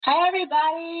Hi,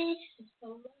 everybody.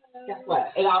 Guess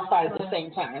what? It all started at the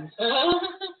same time.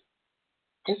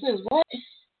 This is what?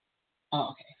 Oh,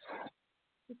 okay.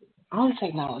 All the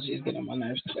technology is getting on my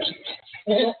nerves today.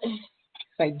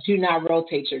 It's like, do not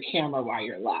rotate your camera while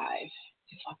you're live.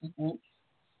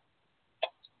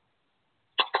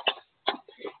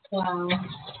 Wow.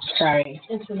 Sorry.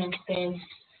 It's an insane.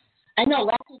 I know,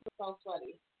 last week was so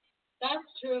sweaty. That's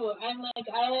true. I'm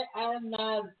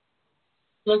not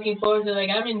looking forward to,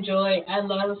 I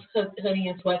love hoodie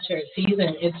and sweatshirt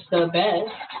season. It's the best.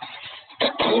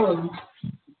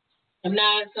 I'm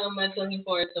not so much looking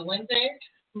forward to winter,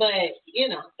 but,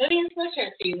 hoodie and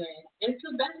sweatshirt season, it's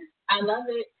the best. I love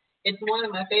it. It's one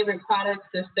of my favorite products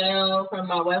to sell from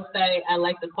my website. I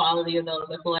like the quality of those.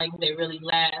 I feel like they really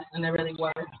last and they're really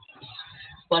worth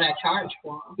what I charge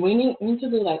for them. We need to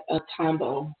do, like, a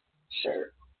combo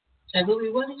shirt. Like what we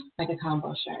would? Like a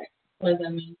combo shirt. What does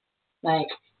that mean? Like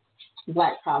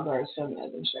Black Proverbs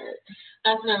Feminism shirt.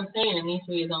 That's what I'm saying. It needs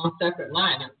to be its own separate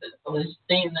line. I was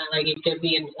saying that it could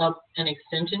be an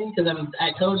extension because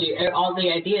I told you all the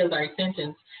ideas are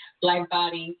extensions. Black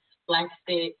body, black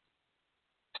stick,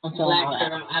 black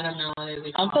girl. I don't know what it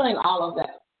is. I'm feeling all of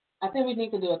that. I think we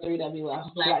need to do a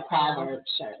 3WF Black Proverbs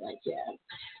shirt.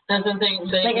 That's the thing.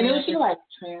 And it was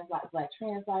trans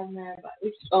lives matter. But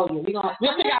we'll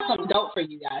figure out something dope for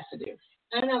you guys to do.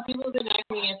 I don't know. People have been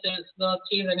asking me if those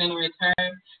teas are going to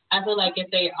return. I feel like if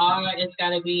they are, it's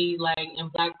got to be in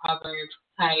Black Proverbs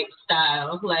type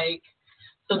style,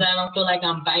 so that I don't feel like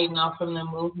I'm biting off from the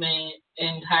movement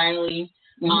entirely.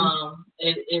 Mm-hmm.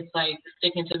 It's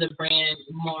sticking to the brand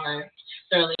more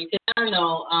thoroughly. Because I don't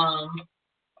know.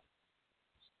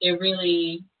 It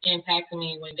really impacted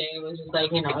me one day. It was just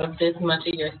if this much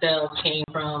of your sales came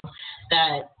from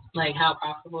that, how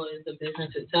profitable is the business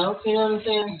itself? You know what I'm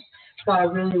saying? So I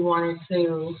really wanted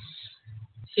to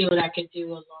see what I could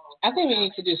do alone. I think we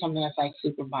need to do something that's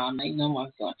super bomb, no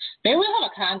one's doing. Maybe we'll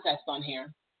have a contest on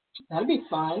here. That'd be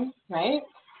fun, right?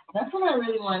 That's what I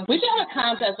really want. We should have a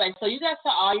contest, so you guys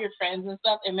tell all your friends and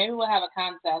stuff, and maybe we'll have a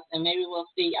contest, and maybe we'll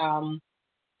see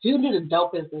who do the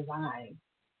dopest design.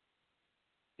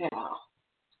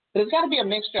 But it's got to be a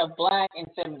mixture of Black and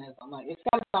feminism. It's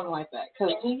got to be something like that.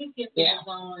 Cause we can get his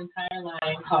own entire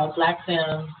line called Black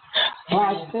Femme.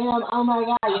 Black Femme. Oh my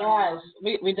God, yes.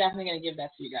 We're definitely gonna give that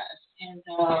to you guys. And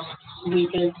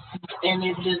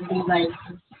it just be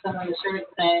some of the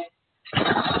shirts that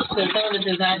some of the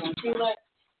designs you see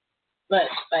but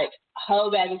whole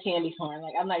bag of candy corn.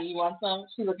 I'm like, you want some?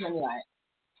 She looks at me like,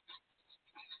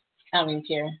 I don't even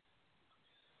care.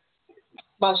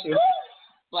 Bless you.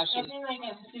 Bless you. I think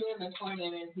I'm two in the corner.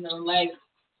 There's no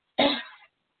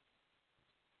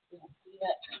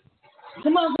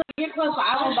Come on, get closer.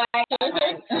 I will buy it.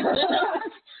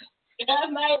 I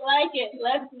might like it.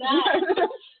 Let's not.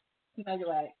 I'll be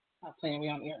like, stop playing. We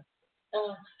on air.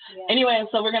 Yeah. Anyway,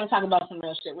 so we're gonna talk about some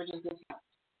real shit. We're just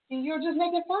you're just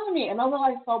making fun of me, and those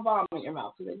are so bomb in your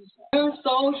mouth. They're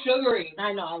so sugary.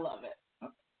 I know. I love it.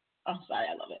 I'm sorry.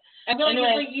 I love it. I feel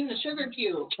like it's eating a sugar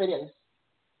cube. It is.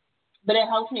 But it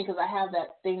helps me because I have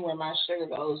that thing where my sugar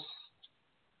goes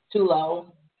too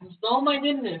low. Oh my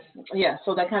goodness. Yeah,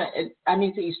 so that I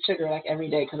need to eat sugar every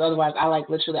day because otherwise I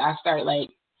literally I start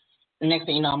the next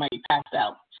thing you know I might be passed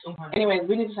out. Okay. Anyways,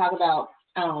 we need to talk about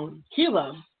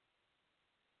Cuba.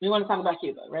 We want to talk about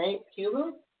Cuba, right?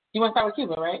 Cuba? You want to start with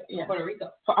Cuba, right? Yeah. Puerto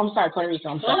Rico. I'm sorry, Puerto Rico.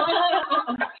 I'm sorry.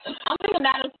 I'm thinking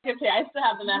Madam Secretary. I still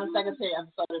have the Madam Secretary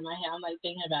episode in my head. I'm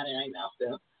thinking about it right now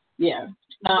still. Yeah.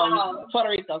 Puerto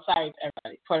Rico. Sorry,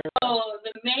 everybody. Puerto Rico. Oh,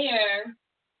 the mayor.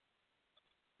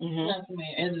 Mm-hmm. Not the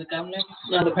mayor. Is the governor?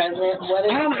 No, the president. What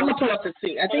is? I'm gonna put up the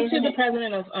tweet. I think she's the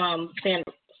president of San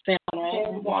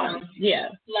Juan. Yeah.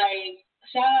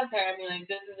 Shout out to her.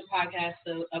 This is a podcast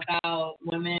about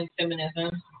women feminism,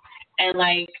 and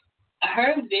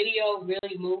her video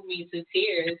really moved me to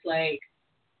tears.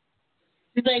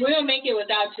 She's we're gonna make it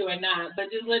without you or not, but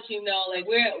just let you know,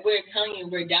 we're telling you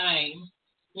we're dying.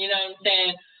 You know what I'm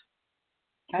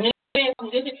saying?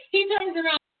 He turns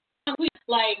around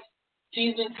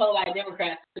she's been told by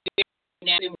Democrats to do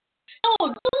something.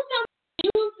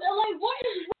 What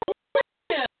is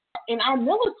in our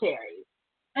military?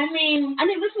 I mean,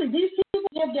 listen, these people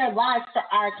give their lives for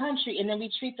our country, and then we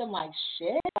treat them like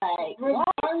shit.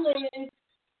 Regardless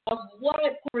of what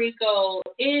Puerto Rico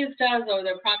is to us or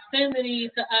their proximity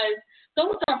to us,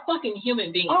 those are fucking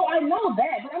human beings. Oh, I know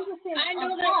that, but I'm just saying. I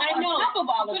know that. I know. On top of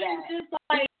all of that, it's just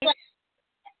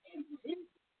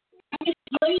it's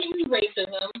blatant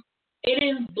racism. It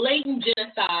is blatant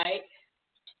genocide.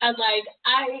 I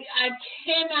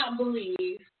cannot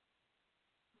believe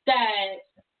that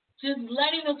just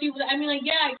letting those people, I mean, like,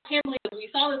 yeah, I can't believe it. We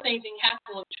saw the same thing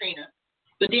happen with Katrina.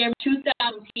 But there are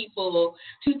 2,000 people,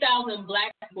 2,000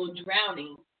 black people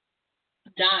drowning,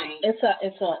 dying. It's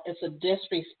a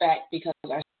disrespect because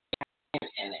our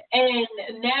in it.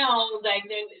 And now, like,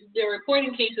 they're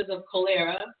reporting cases of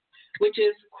cholera, which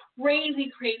is crazy,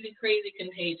 crazy, crazy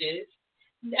contagious.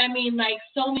 I mean, like,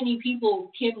 so many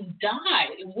people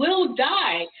will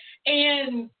die.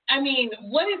 And, I mean,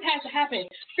 what has had to happen?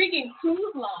 Freaking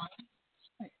cruise line.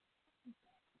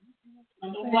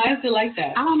 Why is it like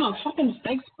that? I don't know. Fucking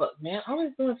Facebook, man.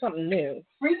 Always doing something new.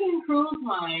 Freaking cruise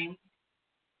line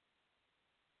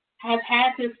has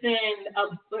had to send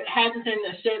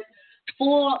a ship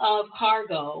full of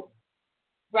cargo,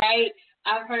 right?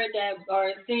 I've heard that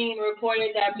or seen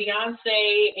reported that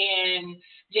Beyonce and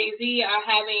Jay-Z are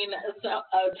having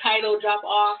a tidal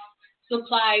drop-off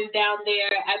supplies down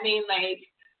there. I mean, like,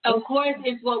 of course,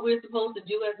 it's what we're supposed to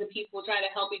do as the people, try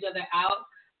to help each other out.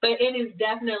 But it is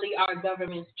definitely our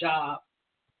government's job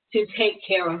to take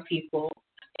care of people.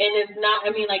 And it's not, I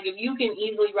mean, like, if you can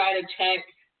easily write a check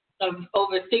of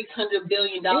over $600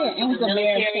 billion. Yeah, it was the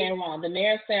mayor of San Juan. The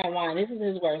mayor of San Juan, this is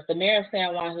his words. The mayor of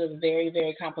San Juan, who was very,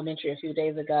 very complimentary a few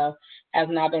days ago, has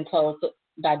now been told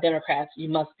by Democrats, you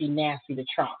must be nasty to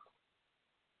Trump.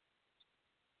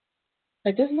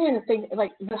 Like, this man is thinking,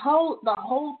 like, the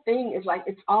whole thing is like,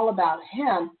 it's all about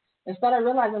him instead of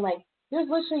realizing, like, there's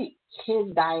literally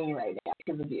kids dying right now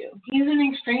because of you. He's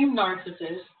an extreme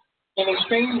narcissist, an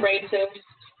extreme racist.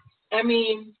 I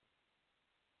mean,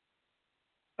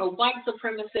 a white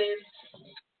supremacist.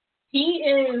 He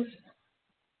is,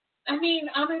 I mean,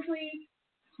 honestly,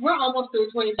 we're almost through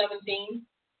 2017.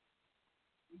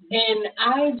 And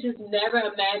I just never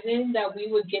imagined that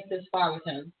we would get this far with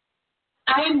him.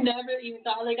 I never even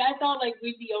thought, like, I thought, like,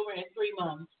 we'd be over in 3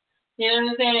 months. You know what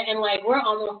I'm saying? And, like, we're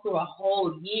almost through a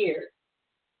whole year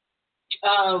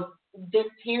of this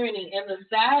tyranny. And the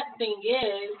sad thing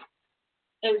is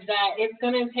that it's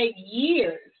going to take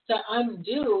years to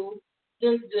undo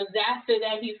this disaster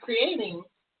that he's creating.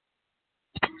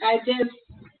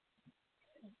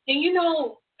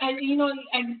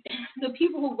 The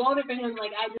people who voted for him,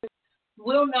 like, I just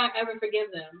will not ever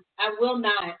forgive them. I will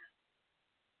not.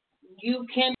 You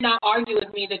cannot argue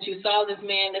with me that you saw this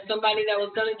man as somebody that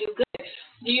was going to do good.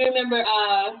 Do you remember,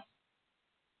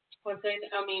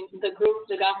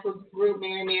 the gospel group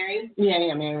Mary?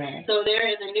 Yeah, Mary. So they're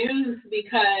in the news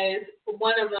because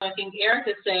one of them, I think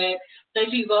Erica said, that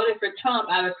she voted for Trump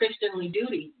out of Christianly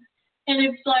duty. And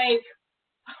it's like,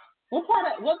 what part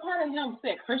of him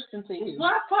said Christian to you?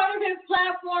 What part of his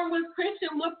platform was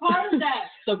Christian? What part of that?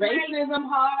 The racism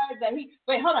part that he.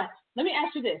 Wait, hold on. Let me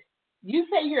ask you this. You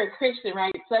say you're a Christian,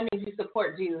 right? So that means you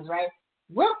support Jesus, right?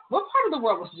 What part of the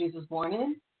world was Jesus born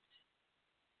in?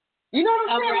 You know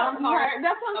what I'm saying? Brown part.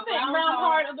 That's what I'm saying. Brown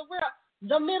part of the world.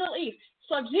 The Middle East.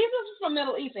 So Jesus is from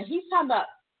Middle East, and he's talking about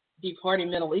deporting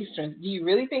Middle Easterns. Do you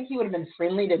really think he would have been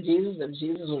friendly to Jesus if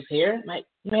Jesus was here? Like,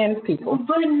 man, people.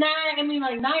 But not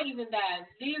even that.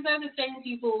 These are the same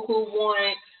people who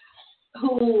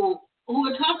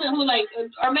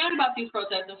are mad about these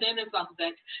protests and saying it's about the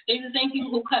vets. These are the same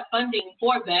people who cut funding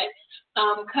for vets,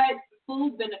 cut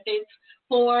food benefits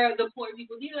for the poor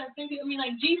people. These are the same people. I mean,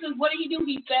 like, Jesus, what did he do?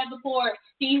 He fed the poor.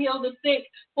 He healed the sick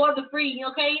for the free.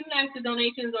 Okay, he didn't ask for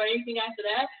donations or anything after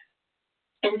that.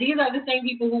 And these are the same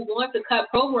people who want to cut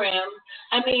programs.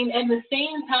 I mean, at the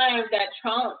same time that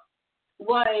Trump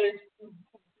was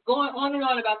going on and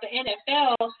on about the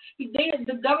NFL,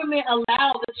 the government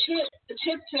allowed the chip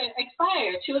to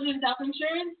expire. Children's health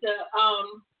insurance,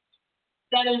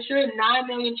 that insured 9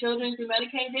 million children through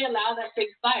Medicaid, they allowed that to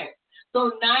expire.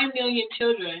 So 9 million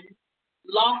children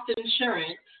lost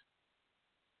insurance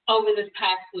over this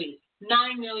past week.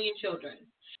 9 million children.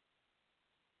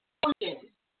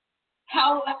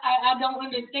 How I don't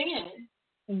understand.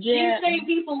 Yeah. These same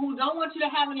people who don't want you to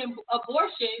have an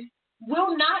abortion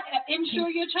will not insure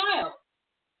your child.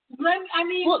 That's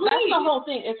the whole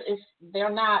thing. It's they're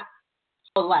not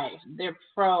pro-life. They're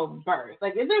pro-birth.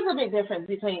 Like, there's a big difference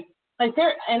between, like,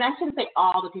 and I shouldn't say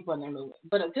all the people in their movement,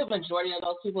 but a good majority of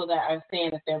those people that are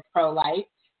saying that they're pro-life,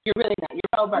 you're really not.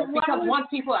 You're pro-birth. Because once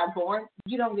people are born,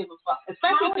 you don't give a fuck.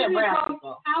 Especially if they're brown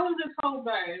people. How is it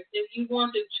pro-birth if you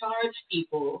want to charge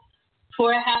people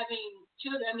for having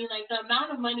children? I mean, like, the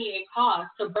amount of money it costs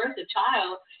to birth a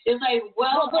child is like,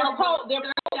 they're pro.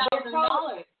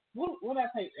 What did I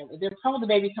say earlier? They're pro the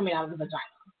baby coming out of the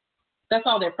vagina. That's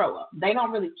all they're pro of. They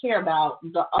don't really care about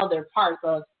the other parts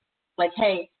of, like,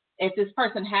 hey, if this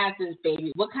person has this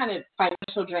baby, what kind of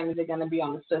financial drain is it going to be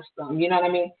on the system? You know what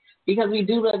I mean? Because we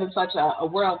do live in such a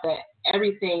world that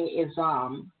everything is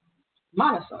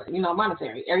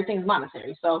monetary. Everything's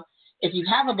monetary. So if you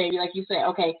have a baby, like you said,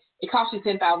 okay, it costs you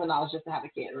 $10,000 just to have a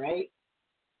kid, right?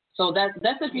 So that's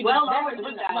if you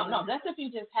that's if you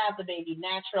just have the baby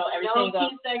natural, everything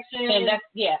goes. And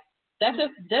that's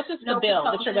just the bill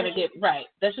that you're gonna get, right?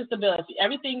 That's just the bill. If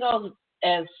everything goes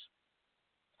as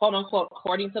quote unquote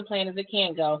according to plan as it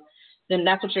can go, then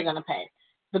that's what you're gonna pay.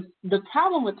 The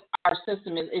problem with our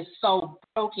system is so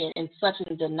broken and such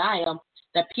in denial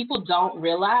that people don't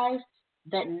realize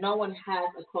that no one has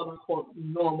a quote unquote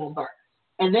normal birth,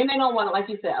 and then they don't want to, like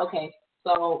you said, okay,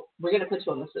 so we're gonna put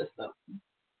you on the system.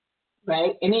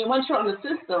 Right? And then once you're on the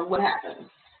system, what happens?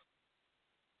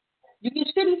 You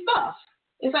get shitty stuff.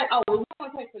 It's like, oh, well, we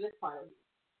don't pay for this part of you.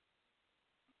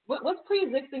 What's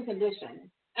pre-existing condition?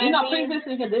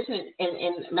 Pre-existing condition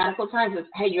in medical terms is,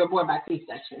 hey, you're born by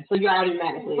C-section. So you're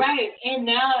automatically. Right. And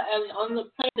now on the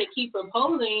plan they keep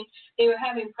proposing, they were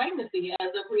having pregnancy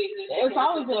as a pre-existing condition. It's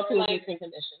always been a pre-existing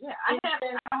condition. Yeah. I had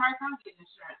a hard time getting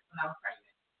insurance when I was pregnant.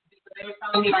 Because they were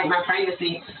telling me, like, my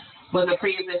pregnancy was a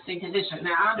pre-existing condition.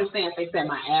 Now, I understand if they said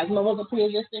my asthma was a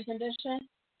pre-existing condition,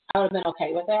 I would have been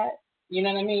okay with that. You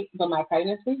know what I mean? But my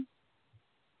pregnancy?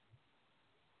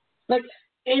 Like,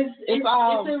 it's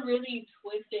a really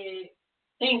twisted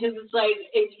thing, because it's like,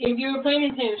 if you were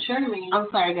planning to insure me... I'm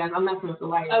sorry, guys. I'm messing with the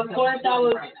light. Of course,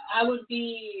 I would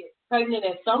be pregnant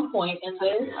at some point in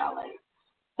this.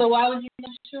 So why would you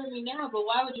insure me now? But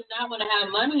why would you not want to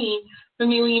have money for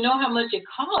me when you know how much it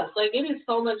costs? Like, it is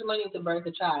so much money to birth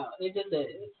a child. It just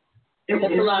is. It's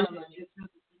a lot of money. It's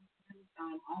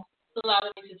a lot of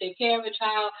money to take care of a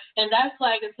child. And that's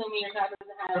like assuming your child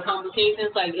doesn't have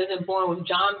complications, like isn't born with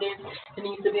jaundice and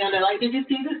needs to be under. Like, did you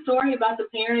see the story about the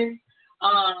parents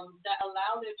that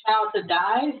allowed their child to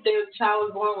die? Their child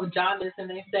was born with jaundice, and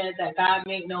they said that God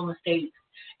made no mistakes.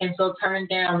 And so turned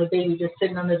down the baby just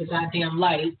sitting under the goddamn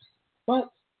light. What?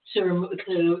 To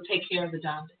take care of the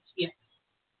jaundice. Yeah.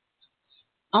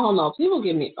 I don't know. People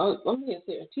give me, let me get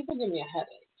serious. People give me a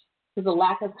headache. There's a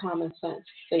lack of common sense.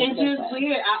 It's just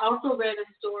weird. I also read a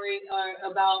story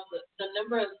about the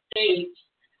number of states.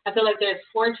 I feel like there's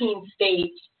 14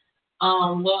 states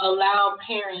will allow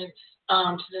parents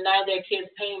to deny their kids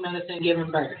pain medicine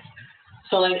given birth.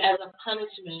 So, like, as a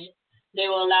punishment, they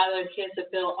will allow their kids to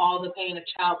feel all the pain of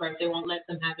childbirth. They won't let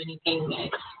them have any pain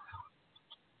meds.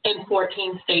 In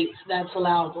 14 states, that's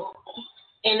allowable.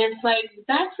 And it's like,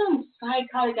 that's some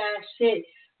psychotic ass shit.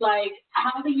 Like,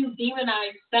 how do you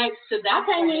demonize sex to that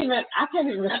point? I can't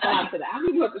even respond to that. I don't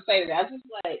even know what to say to that. I just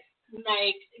like,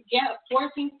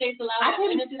 14 states allow I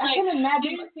can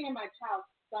imagine seeing my child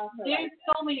suffer. There's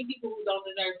so many people who don't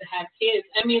deserve to have kids.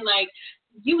 I mean, like,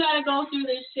 you got to go through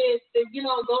this shit to,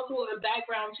 go through a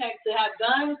background check to have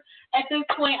guns. At this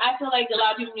point, I feel like a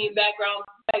lot of people need background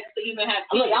checks to even have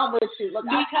kids. Look, I'm with you. Look,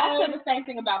 I said the same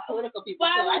thing about political people.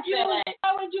 Why would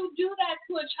you do that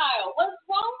to a child? What's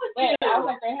wrong with you? I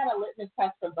was like, they had a litmus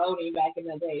test for voting back in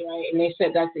the day, right? And they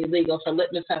said that's illegal for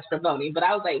litmus test for voting. But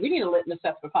I was like, we need a litmus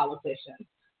test for politicians.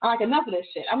 I'm like, enough of this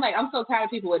shit. I'm like, I'm so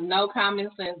tired of people with no common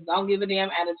sense, don't give a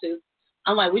damn attitude.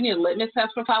 I'm like, we need a litmus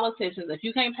test for politicians. If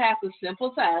you can't pass a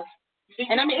simple test,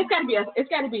 and I mean, it's got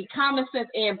to be common sense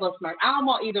and bookmark. I don't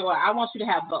want either or. I want you to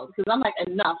have both, because I'm like,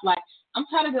 enough. Like, I'm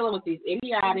tired of dealing with these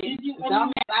idiotic,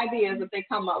 dumbass ideas that they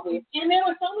come up with. And there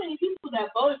were so many people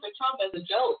that voted for Trump as a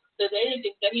joke, that they didn't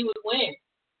think that he would win.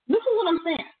 This is what I'm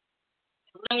saying.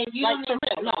 Like, you don't know.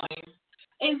 No.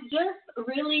 It's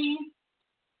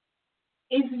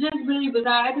just really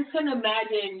bizarre. I just couldn't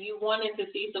imagine you wanting to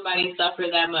see somebody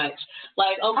suffer that much.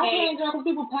 Like, okay, they're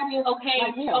pregnant.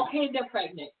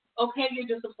 Okay, you're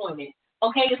disappointed.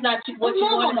 Okay, it's not what you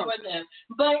wanted for them.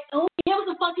 But who gives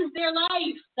a fuck is their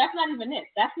life? That's not even it.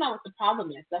 That's not what the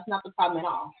problem is. That's not the problem at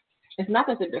all. It's not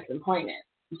that they're disappointed.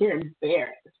 They're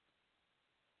embarrassed.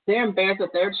 They're embarrassed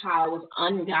that their child was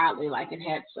ungodly, like it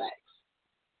had sex.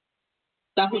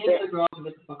 That's what they're girls to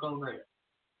get the fuck over it.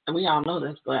 And we all know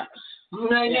this, but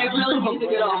they really need to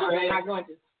get over it. They're not going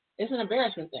to. It's an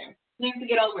embarrassment thing. Need to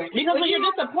get over it. Because when you're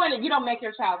disappointed, you don't make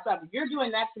your child suffer. You're doing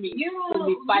that to be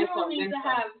spiteful. You don't need to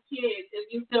have kids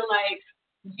if you feel like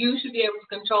you should be able to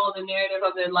control the narrative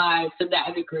of their lives to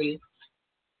that degree.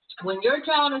 When your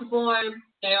child is born,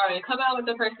 they already come out with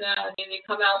their personality. They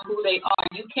come out who they are.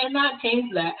 You cannot change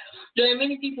that. There are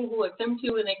many people who attempt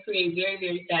to, and they create very,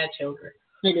 very sad children.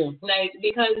 They do. Like,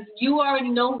 because you already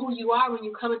know who you are when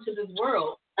you come into this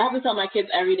world. I have to tell my kids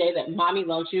every day that mommy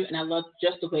loves you, and I love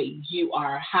just the way you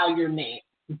are, how you're made.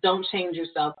 Don't change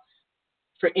yourself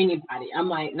for anybody. I'm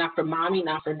like, not for mommy,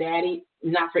 not for daddy,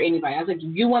 not for anybody. I was like, if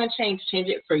you want to change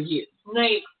it for you.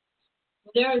 Like,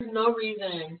 there is no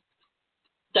reason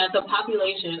that the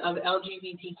population of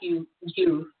LGBTQ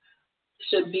youth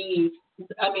should be,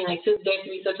 there should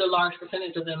be such a large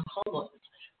percentage of them homeless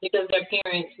because their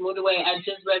parents moved away. I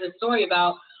just read a story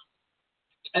about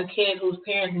a kid whose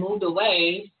parents moved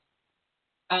away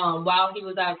while he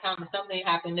was out of town and something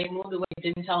happened. They moved away,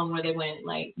 didn't tell him where they went,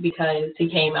 because he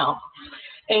came out.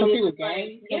 And he was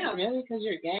gay? Yeah. Really? Because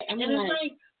you're gay? I mean, and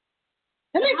it's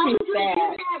that makes me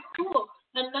sad. Cool.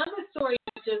 Another story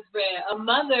I just read, a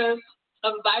mother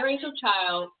of a biracial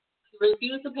child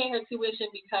refused to pay her tuition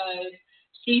because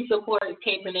she supports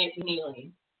Kaepernick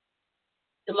kneeling.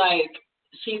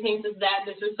 She thinks it's that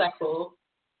disrespectful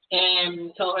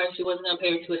and told her she wasn't going to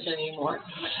pay her tuition anymore.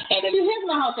 And here's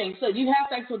my whole thing. So you have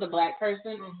sex with a black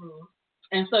person,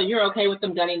 and so you're okay with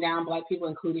them gunning down black people,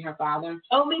 including her father?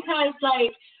 Oh, because,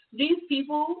 these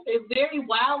people, very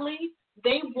wildly,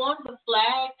 they want the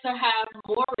flag to have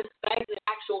more respect than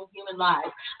actual human lives.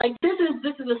 This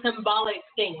is a symbolic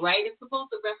thing, right? It's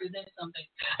supposed to represent something.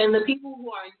 And the people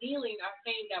who are kneeling are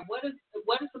saying that what it's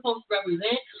supposed to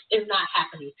represent is not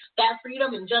happening. That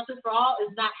freedom and justice for all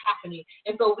is not happening.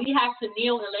 And so we have to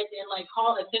kneel and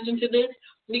call attention to this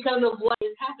because of what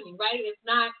is happening, right? It's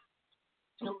not.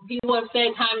 People have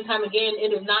said time and time again,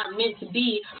 it is not meant to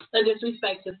be a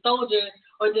disrespect to soldiers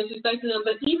or disrespect to them.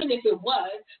 But even if it was,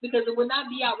 because it would not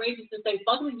be outrageous to say,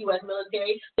 fuck the U.S.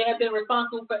 military. They have been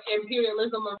responsible for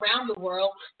imperialism around the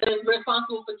world. They're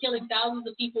responsible for killing thousands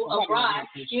of people abroad.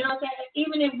 You know what I'm saying?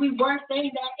 Even if we were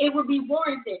saying that, it would be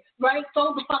warranted, right?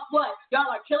 So the fuck what? Y'all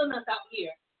are killing us out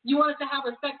here. You want us to have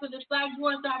respect for this flag? You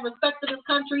want us to have respect for this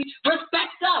country?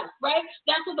 Respect us, right?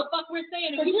 That's what the fuck we're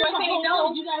saying. If people are saying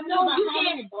no, you can't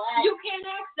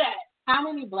ask that. How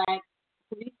many black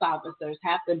police officers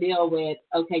have to deal with,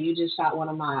 okay, you just shot one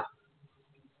of my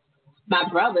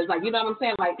brothers? You know what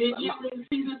I'm saying? Did you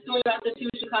see the story about the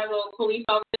two Chicago police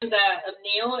officers that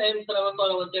kneel and put up a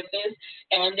photo with their fist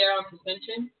and they're on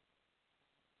suspension?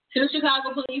 Two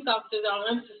Chicago police officers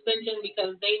are on suspension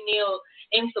because they kneel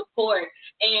in support,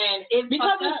 and it's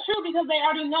because it's true. Because they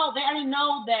already know that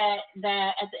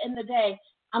at the end of the day,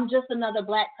 I'm just another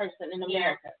black person in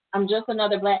America. Yeah. I'm just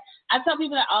another black. I tell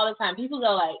people that all the time. People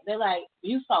go they're like,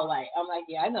 you so white. I'm like,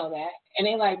 yeah, I know that. And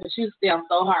they but you still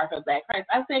so hard for black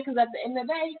Christ. I say, because at the end of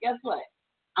the day, guess what?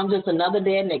 I'm just another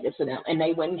dead nigga to them, and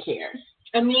they wouldn't care.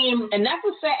 I mean, and that's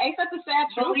ain't that the sad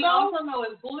truth? But we also know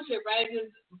it's bullshit, right? Because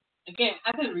again,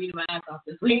 I've been reading my ass off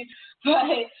this week,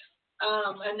 but.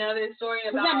 Another story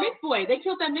about that mixed boy. They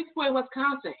killed that mixed boy in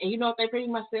Wisconsin, and you know what they pretty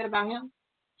much said about him?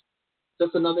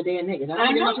 Just another dead nigga. That's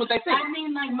pretty much what they said. I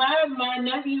mean, my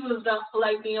nephew was the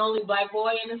only black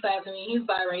boy in the family. He's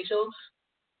biracial,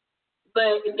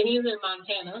 but he's in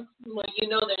Montana. Well, you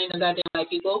know there ain't no goddamn black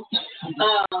people.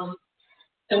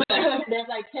 There's 10 of them. There's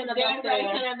 10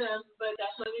 of them, but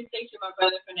that's where they station my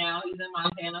brother for now. He's in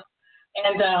Montana,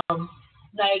 and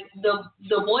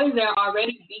the boys there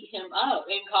already beat him up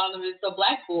and called him a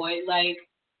black boy.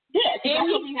 Yeah, that's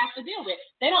what we have to deal with.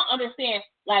 They don't understand.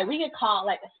 We get called,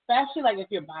 especially if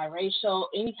you're biracial,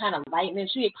 any kind of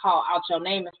lightness, you get called out your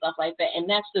name and stuff like that. And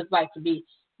that's just to be,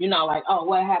 oh,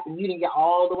 what happened? You didn't get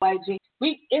all the white genes.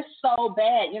 It's so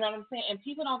bad, you know what I'm saying? And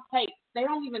people they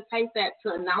don't even take that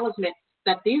to acknowledgement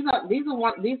that these are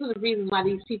the reasons why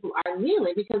these people are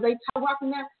kneeling, because they walk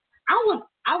in there.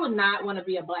 I would not want to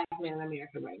be a black man in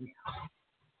America right now.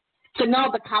 To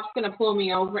know the cop's going to pull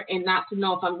me over and not to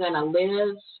know if I'm going to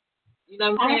live. You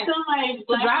know what I'm saying? I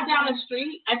feel to drive down the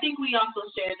street. I think we also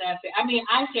shared that fear. I mean,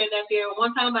 I shared that fear.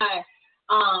 One time I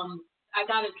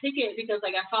got a ticket because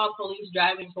I saw police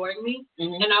driving toward me,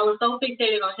 and I was so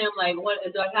fixated on him. What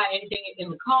do I got anything in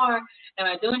the car? Am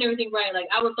I doing everything right?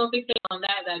 I was so fixated on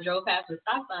that I drove past the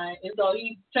stop sign, and so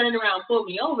he turned around, and pulled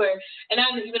me over, and I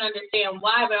didn't even understand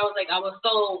why. But I was I was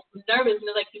so nervous, and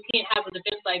you can't have a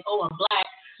defense oh, I'm black,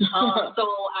 so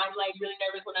I'm really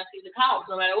nervous when I see the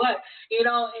cops, no matter what. It's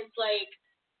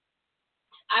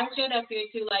I share that fear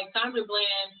too. Sandra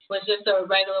Bland was just a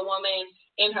regular woman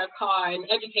in her car, an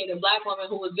educated black woman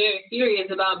who was very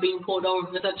serious about being pulled over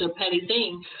for such a petty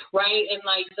thing, right? And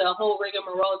the whole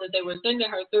rigmarole that they were sending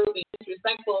her through, being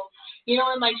disrespectful,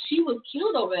 and she was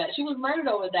killed over that. She was murdered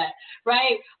over that,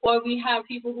 right? Or we have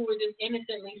people who were just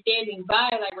innocently standing by,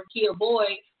 Rakia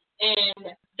Boyd,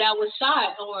 and that was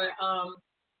shot, or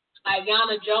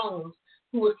Aiyana Jones,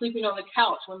 who was sleeping on the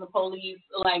couch when the police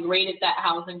raided that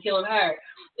house and killed her.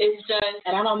 It's just.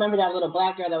 And I don't remember that little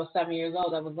black girl that was 7 years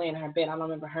old that was laying in her bed. I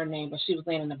don't remember her name, but she was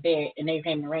laying in the bed, and they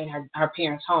came to raid her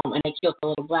parents' home, and they killed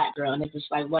the little black girl, and it's just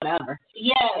whatever.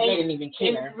 Yeah, they didn't even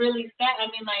care. It's really sad.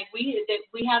 I mean, we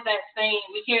have that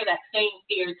we hear that same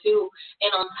fear too,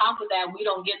 and on top of that, we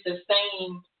don't get the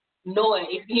same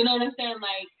noise. You know what I'm saying?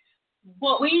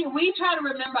 Well, we try to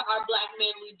remember our black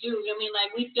men. We do. I mean,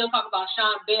 like, we still talk about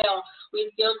Sean Bell. We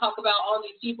still talk about all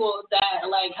these people that,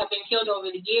 like, have been killed over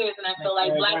the years. And I feel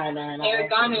like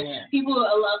Eric Garner, people,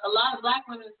 a lot of black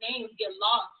women's names get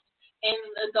lost in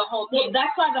the whole thing. Well,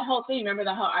 that's why the whole thing, remember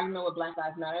the whole argument with Black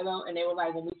Lives Matter, though? And they were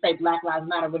like, when we say Black Lives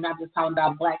Matter, we're not just talking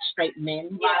about black straight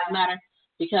men lives matter.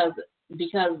 Because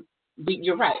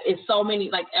you're right. It's so many,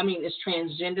 like, I mean, it's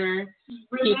transgender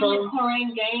people.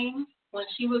 Corinne Gaines, when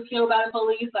she was killed by the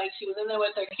police, like, she was in there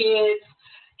with her kids,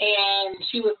 and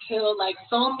she was killed. Like,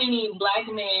 so many black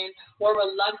men were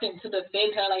reluctant to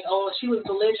defend her. Like, oh, she was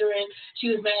belligerent. She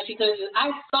was mad because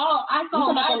I saw I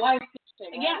saw that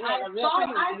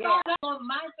on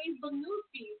my Facebook news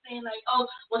feed saying, like, oh,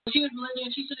 well, she was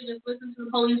belligerent. She should have just listened to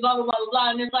the police, blah, blah, blah, blah, blah.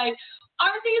 And it's like,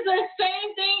 aren't these the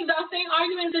same things, the same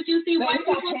arguments that you see white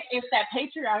people? It's that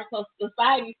patriarchal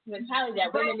society mentality that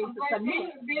women need to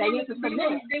submit. They need to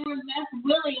submit. They were less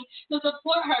willing to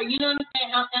support her. You know what I'm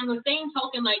saying? And the same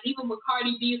token, like, even with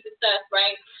Cardi B's success,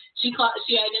 right? She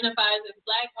identifies as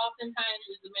black. Oftentimes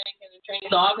she's American and trained.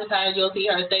 So oftentimes you'll see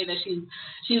her say that she's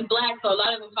black. So a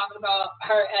lot of them talking about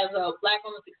her as a black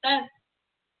woman success.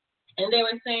 And they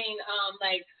were saying,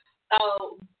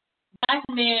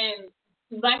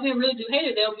 black men really do hate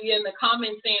her. They'll be in the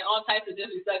comments saying all types of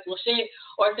disrespectful shit,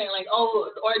 or saying like,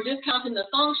 oh, or discounting the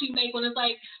songs she make when it's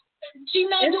like, she's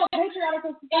not doing anything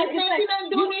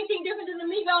different than the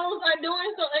Migos are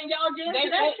doing. So y'all just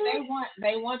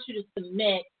they want you to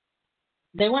submit.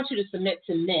 They want you to submit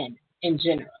to men in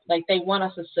general. Like, they want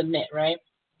us to submit, right?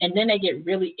 And then they get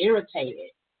really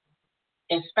irritated,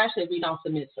 especially if we don't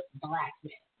submit to black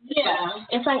men. Yeah,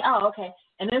 it's like, oh, okay.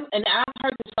 And I've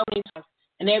heard this so many times.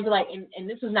 And they'll be like, and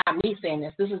this is not me saying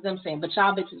this is them saying, but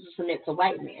y'all bitches will submit to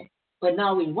white men. But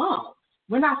no, we won't.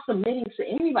 We're not submitting to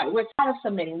anybody. We're tired of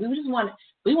submitting. We want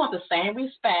the same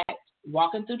respect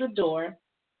walking through the door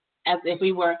as if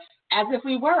we were a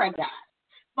guy.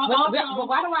 But why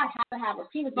do I have to have a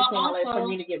penis between my legs for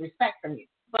me to get respect from you?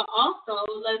 But also,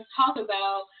 let's talk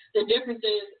about the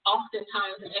differences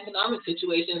oftentimes in economic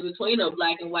situations between a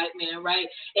black and white man, right?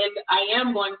 If I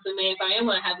am going to submit, if I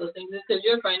am going to have those things, it's because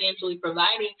you're financially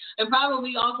providing and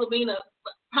probably also being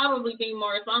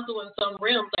more responsible in some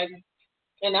realms. Like,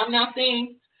 and I'm not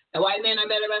saying the white men are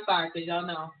better by far, because y'all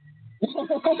know.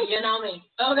 You know me.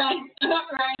 Okay.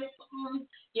 Right?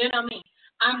 You know me.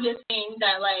 I'm just saying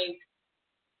that, like,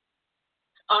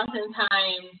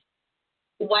 oftentimes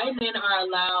white men are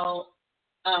allowed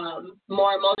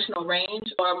more emotional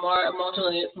range or more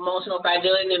emotional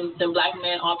fragility than black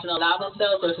men often allow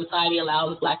themselves, or society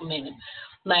allows black men.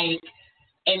 Like,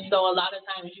 and so a lot of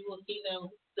times you will see them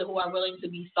who are willing to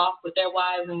be soft with their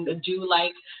wives and do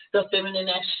like the feminine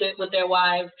shit with their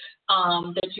wives,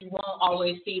 that you won't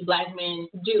always see black men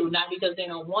do, not because they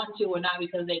don't want to or not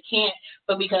because they can't,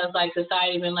 but because like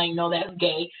society been like, no, that's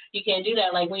gay. You can't do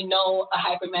that. Like, we know a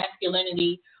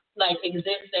hypermasculinity like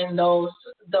exists in those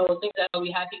things that we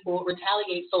have people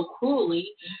retaliate so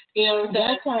cruelly. You know what I'm saying?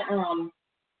 That's why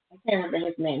I can't remember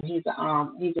his name. He's a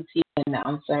TV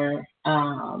announcer.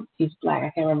 He's black. I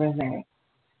can't remember his name.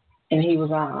 And he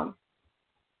was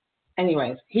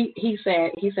anyways, he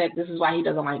said this is why he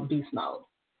doesn't like beast mode.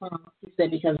 He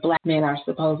said because black men are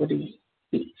supposed to be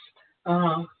beasts.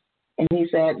 And he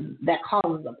said that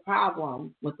causes a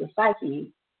problem with the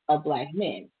psyche of black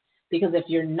men. Because if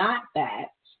you're not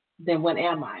that, then what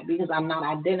am I? Because I'm not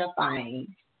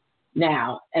identifying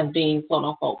now as being quote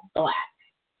unquote black.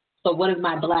 So what is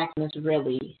my blackness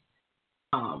really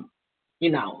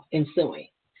ensuing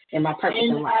in my purpose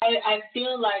in life? I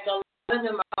feel like a lot of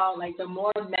them are like, the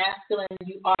more masculine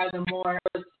you are, the more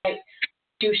respect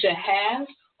you should have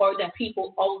or that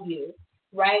people owe you,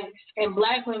 right? And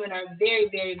black women are very,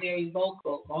 very, very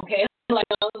vocal, okay? Like,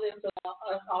 us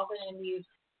often in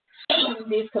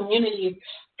these communities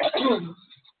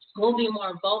will be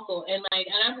more vocal. And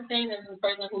I'm saying this as a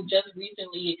person who just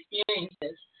recently experienced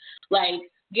this. Like,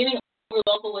 getting over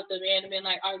vocal with the man and being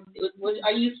like, are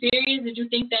you serious? Did you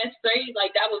think that's straight?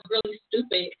 Like, that was really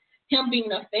stupid. Him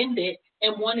being offended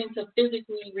and wanting to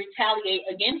physically retaliate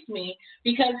against me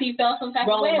because he felt some type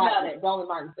of way about it. Roland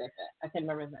Martin said that. I can't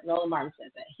remember his name. Roland Martin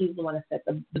said that. He's the one that said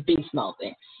the beast mode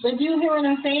thing. But do you hear what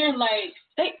I'm saying? Like,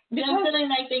 them feeling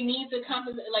like they need to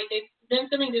compensate, like them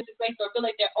feeling disrespect or feel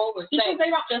like they're overstepped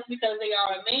just because they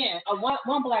are a man.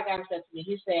 One black guy said to me,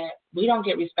 he said, we don't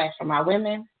get respect from our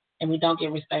women and we don't get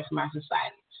respect from our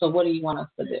society. So what do you want us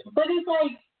to do? But it's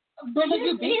like, so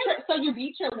you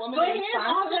beat your woman. But here's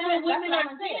all the women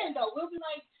are saying though. We'll be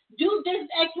like, do this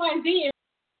X, Y, Z,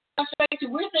 and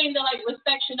we're saying that like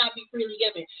respect should not be freely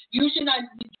given. You should not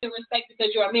be given respect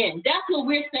because you're a man. That's what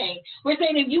we're saying. We're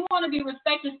saying if you want to be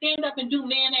respected, stand up and do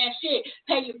man-ass shit.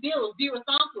 Pay your bills. Be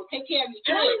responsible. Take care of your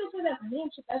kids. I don't even say that's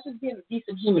manship. That's just being a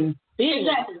decent human being.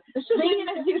 Exactly.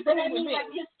 Like,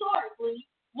 historically,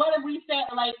 what have we said?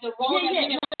 Like, the role that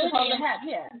men are supposed to have.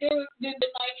 They've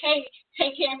been like, hey,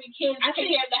 take care of your kids.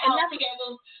 Take care of the house.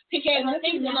 Take care of those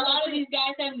things. And a lot of these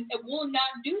guys will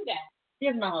not do that.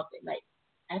 Here's my whole thing. Like,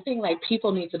 I think, like,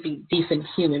 people need to be decent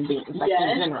human beings, like,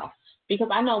 in general. Because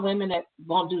I know women that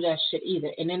won't do that shit either.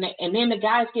 And then the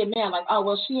guys get mad, like, oh,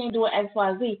 well, she ain't doing X,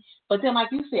 Y, Z. But then, like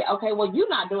you said, okay, well,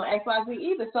 you're not doing X, Y, Z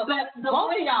either. So, but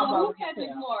both of y'all, who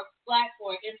catches more black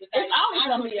for it is the fact. It's always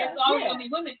going to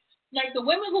be women. Like, the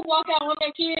women who walk out on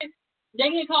their kids, they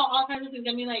get called all kinds of things.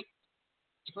 I mean, like,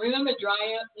 remember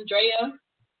Drea? This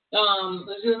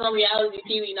was on reality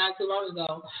TV not too long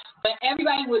ago. But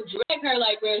everybody would drag her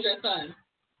like, where's your son?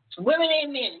 Women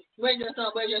and men, where's your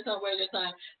son, where's your son, where's your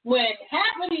son? When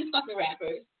half of these fucking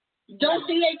rappers don't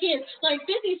see their kids. Like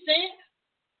 50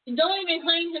 Cent don't even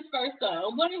claim his first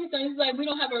son. One of his sons is like, we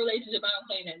don't have a relationship, I don't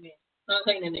claim that man. I don't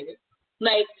claim that nigga.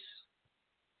 Like,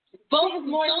 both is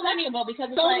more acceptable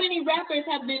because so many rappers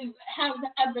have been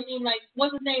like,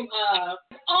 what's his name?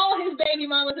 All his baby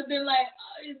mamas have been like,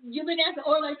 you've been asking,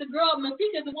 or like the girl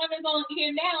Masika, the one that's on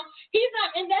here now, he's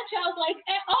not in that child's life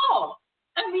at all.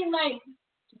 I mean, like,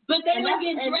 but they don't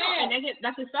get dragged.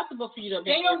 That's acceptable for you to.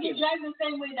 They don't get dragged the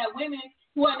same way that women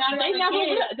who are not. They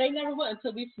never will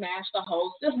until we smash the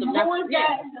whole system. Like one of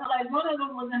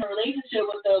them was in a relationship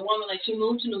with a woman. Like she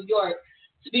moved to New York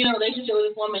to be in a relationship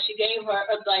with this woman. She gave her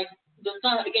like the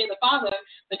son. Gave the father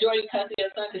majority custody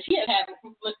of the son because she had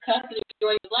custody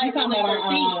majority of his life.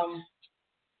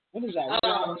 What is that?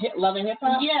 Love and Hip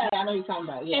Hop? Yeah, I know you're talking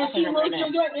about. Yeah, and she moved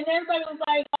to New York, and everybody was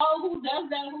like, "Oh, who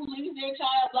does that? Who leaves their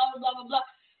child? Blah blah blah blah blah."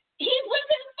 He's with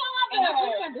his father. And I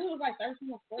think that dude was like 13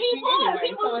 or 14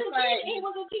 anyway. He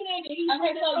was a teenager.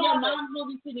 Okay, so your mom's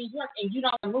moving to New York and you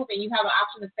don't move and you have an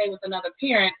option to stay with another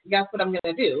parent. Guess what I'm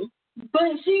gonna do?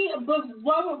 But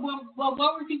what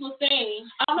were people saying?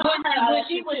 When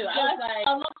she was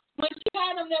when she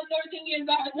had them 13 years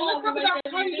by herself.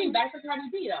 Back to Cardi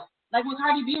B though. Like when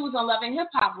Cardi B was on Love and Hip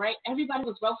Hop, right? Everybody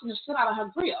was roasting the shit out of her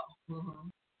grill.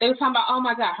 Mm-hmm. They were talking about, oh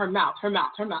my God, her mouth.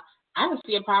 I didn't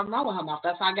see a problem with her mouth.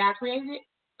 That's how God created it.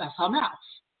 That's her mouth.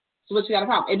 So what you got a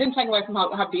problem? It didn't take away from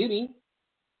her beauty.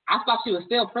 I thought she was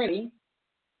still pretty.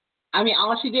 I mean,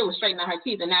 all she did was straighten out her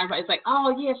teeth, and now everybody's like,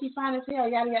 oh yeah, she's fine as hell,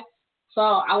 yada yada. So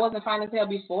I wasn't fine as hell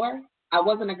before. I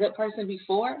wasn't a good person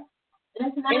before.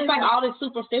 It's like all this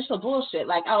superficial bullshit.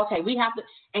 Like, oh, okay, we have to.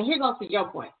 And here goes to your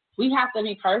point. We have to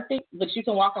be perfect, but you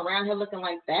can walk around here looking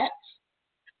like that.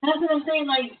 That's what I'm saying.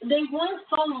 Like, they want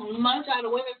so much out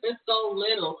of women for so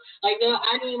little. Like,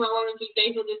 I need my woman to be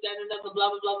faithful, this, that, and that, blah,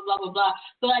 blah, blah, blah, blah, blah.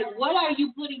 But, like, what are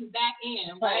you putting back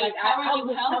in? Right? Like, I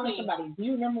was telling somebody, do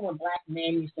you remember when black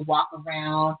men used to walk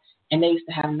around and they used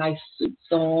to have nice suits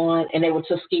on and they were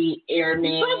Tuskegee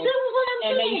Airmen? But this is what I'm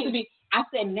saying. They used to be, I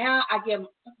said, now I give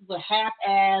the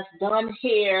half-ass, done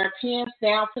hair, pins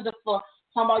down to the floor.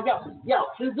 Talking about, yo,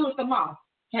 let's do it the mom.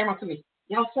 Came up to me.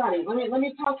 Yo, sorry, let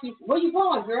me talk to you. Where you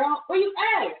going, girl? Where you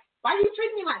at? Why you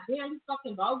treating me like, damn, you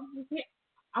fucking bogus?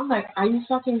 I'm like, are you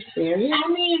fucking serious? I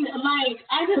mean, like,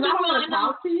 I just don't want to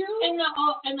talk to you. In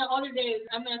the older days,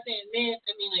 I'm not saying men.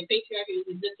 I mean, like, patriarchy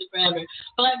was existed forever.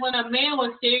 But like, when a man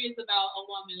was serious about a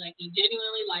woman, like he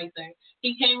genuinely liked her,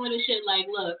 he came with a shit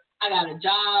like, look, I got a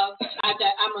job.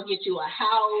 I'm gonna get you a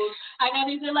house. I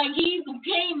got these. Like, he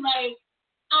came like,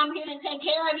 I'm here to take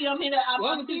care of you. I'm here to.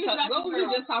 What was you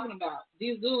just talking about?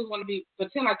 These dudes want to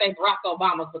pretend like they Barack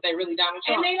Obamas, but they really Donald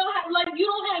Trump. And they don't have, like, you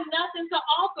don't have nothing to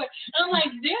offer. And I'm like,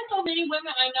 there's so many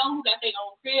women I know who got their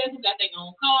own crib, who got their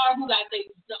own car, who got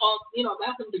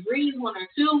got some degrees, 1 or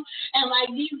 2, and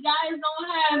like these guys don't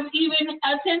have even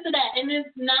a tenth of that. And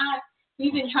it's not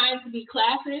even trying to be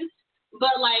classist,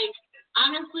 but like.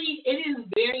 Honestly, it is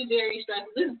very, very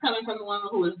stressful. This is coming from a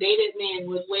woman who has dated men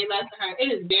with way less than her.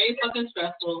 It is very fucking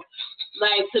stressful,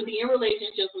 like, to be in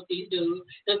relationships with these dudes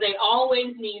because they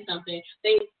always need something.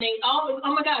 They always,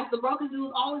 oh my gosh, the broken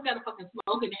dudes always got a fucking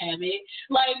smoking habit.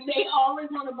 Like, they always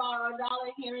want to borrow $1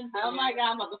 here and there. Oh my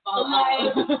God, I'm about to fall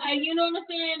out. You know what I'm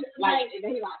saying? Like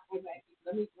they like, okay.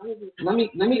 Let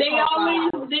me. They always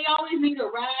need a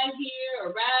ride here, a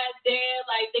ride there.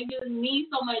 Like, they just need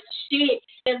so much shit.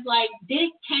 It's like dick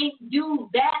can't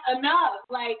do that enough.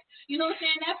 Like, you know what I'm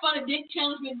saying? That for the dick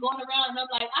challenge been going around, and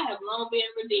I'm like, I have long been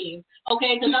redeemed.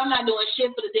 Okay, because I'm not doing shit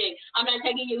for the dick. I'm not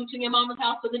taking you to your mama's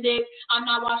house for the dick. I'm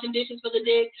not washing dishes for the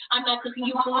dick. I'm not cooking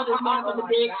you food this morning for the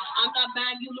dick. I'm not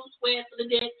buying you loose sweats for the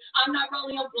dick. I'm not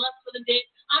rolling your blunts for the dick.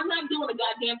 I'm not doing a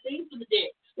goddamn thing for the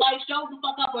dick. Like, show the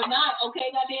fuck up or not, okay,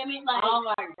 goddammit? Like, oh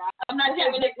my God. I'm not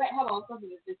shaving this. Hold on,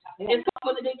 something is this time. It's called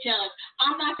for the dick challenge.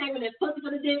 I'm not shaving this pussy for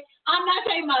the dick. I'm not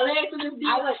shaving my legs for this dick.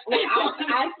 I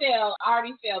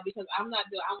already failed because I'm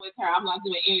with her. I'm not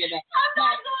doing any of that. I'm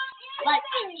not doing anything. Like,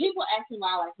 people ask me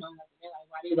why I like my husband. They're like,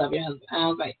 why do you love your husband? And I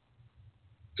was like,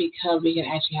 because we can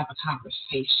actually have a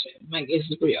conversation. Like, it's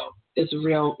real. It's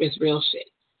real shit.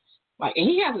 Like, and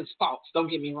he has his faults, don't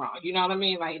get me wrong. You know what I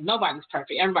mean? Like, nobody's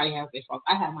perfect. Everybody has their faults.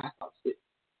 I have my faults too.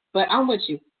 But I'm with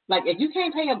you. Like, if you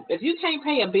can't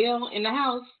pay a bill in the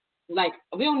house, like,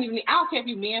 we don't even, I don't care if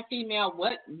you man, female,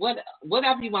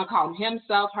 whatever you want to call them,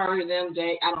 himself, her, them,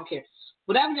 they, I don't care.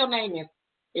 Whatever your name is,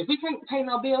 if we can't pay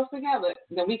no bills together,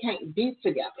 then we can't be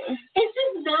together. It's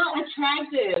just not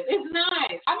attractive. It's not.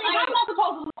 I mean, I'm not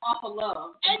supposed to live off of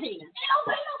love. And he don't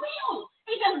pay no bills.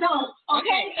 He just don't.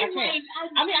 Okay? Like,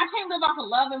 I mean, I can't live off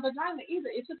of love and vagina either.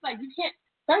 It's just like, you can't,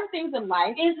 certain things in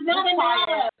life, it's not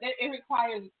enough. It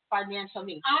requires financial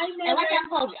needs. And like I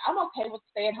told you, I'm okay with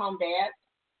stay-at-home dads,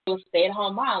 with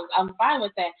stay-at-home moms. I'm fine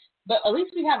with that. But at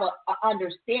least we have a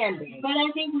understanding. But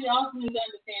I think we also need to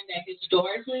understand that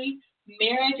historically,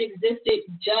 marriage existed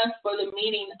just for the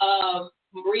meeting of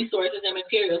resources and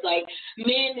materials. Like,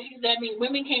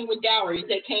 women came with dowries.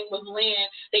 They came with land.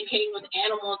 They came with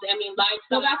animals. I mean, livestock.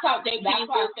 So that's why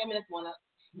feminists want to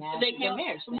get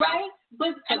married. Right?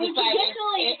 But I mean,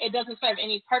 traditionally, it doesn't serve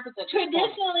any purpose.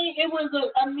 Traditionally, it was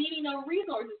a meeting of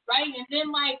resources, right? And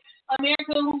then, like,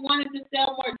 America, who wanted to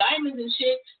sell more diamonds and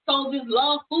shit, sold this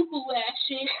love foo-foo ass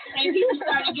shit, and people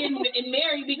started getting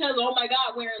married because, oh my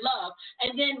God, we're in love.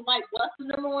 And then, like, what's the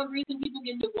number one reason people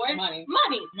get divorced? Money.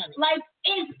 Like,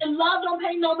 love don't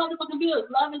pay no motherfucking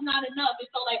bills. Love is not enough. And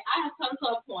so, like, I have come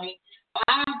to a point where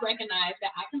I recognize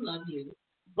that I can love you.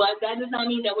 But that does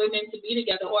not mean that we're meant to be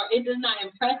together, or it does not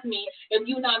impress me if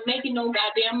you're not making no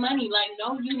goddamn money. Like,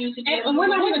 no, you need to be able to. And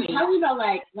we're not even talking about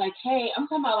like, hey,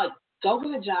 I'm talking about like go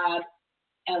get a job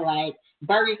at like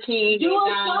Burger King, do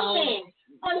McDonald's.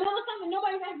 Something.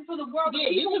 Nobody's asking for the world.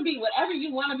 Yeah, you can be whatever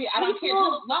you want to be. I don't care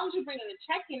as long as you bring in a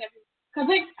check in. Because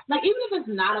like even if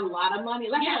it's not a lot of money,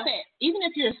 like I said, even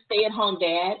if you're a stay-at-home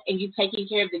dad and you're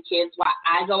taking care of the kids while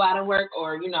I go out and work,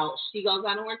 or she goes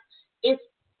out and work, it's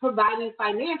providing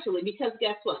financially, because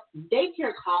guess what?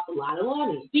 Daycare costs a lot of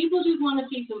money. People just want to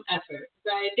see some effort,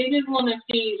 right? They just want to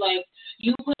see, like,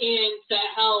 you put in to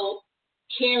help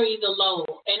carry the load.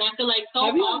 And I feel like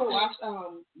have you ever watched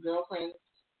Girlfriends,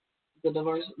 the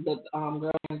divorce,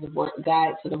 Girlfriends Divorce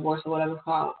Guide to Divorce or whatever it's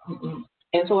called? Mm-hmm.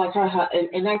 And so like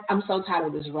I'm so tired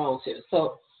of this role too.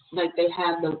 So like they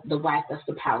have the wife that's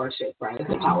the power chick, right? It's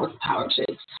the power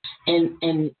chick. And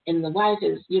the wife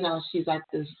is, she's like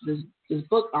this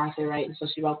book author, right? And so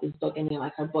she wrote this book, and then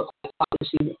like her book,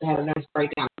 she had a nervous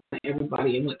breakdown with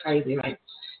everybody and went crazy, right?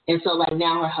 And so like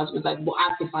now her husband's like, well,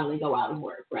 I can finally go out and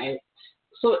work, right?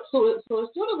 So it's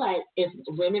sort of like if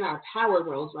women are power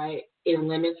girls, right? It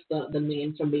limits the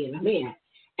men from being a man.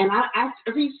 And I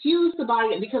refuse to buy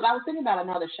it, because I was thinking about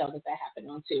another show that happened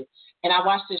on too. And I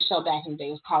watched this show back in the day.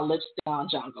 It was called Lipstick on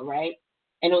Jungle, right?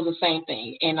 And it was the same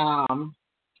thing. And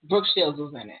Brooke Shields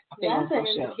was in it. That's an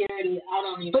insecurity. I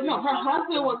don't even. But no, her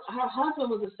husband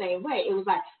was the same way. It was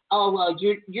like, oh well,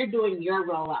 you're doing your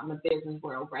role out in the business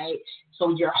world, right?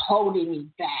 So you're holding me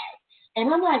back.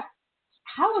 And I'm like,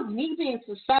 how is me being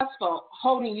successful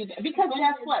holding you back? Because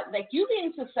guess what? Like, you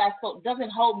being successful doesn't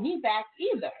hold me back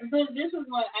either. But this is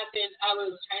what I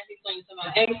was trying to explain to my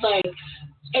ex. Like,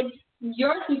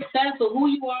 your success or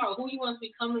who you are or who you want to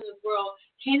become in this world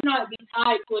cannot be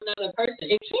tied to another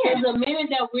person. It can't. The minute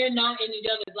that we're not in each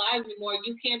other's lives anymore,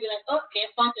 you can't be like, oh,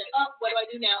 can't function. Oh, what do I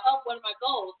do now? Oh, what are my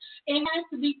goals? It has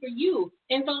to be for you.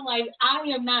 And so, like, I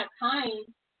am not tying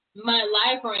my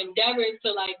life or endeavors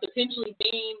to like potentially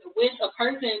being with a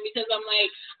person, because I'm like,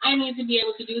 I need to be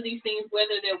able to do these things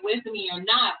whether they're with me or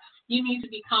not. You need to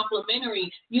be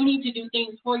complimentary. You need to do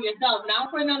things for yourself,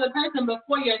 not for another person, but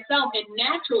for yourself. And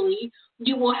naturally,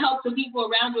 you will help the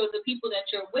people around you or the people that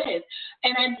you're with.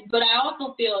 But I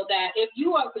also feel that if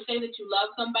you are to say that you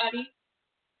love somebody,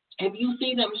 if you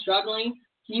see them struggling,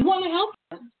 you want to help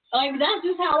them. Like, that's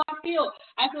just how I feel.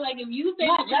 I feel like if you say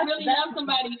that you really love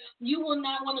somebody, you will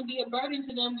not want to be a burden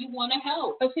to them. You want to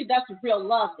help. But see, that's real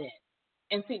love then.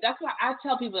 And see, that's why I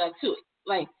tell people that too.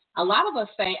 Like, a lot of us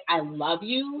say, I love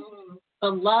you,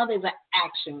 but love is an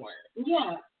action word.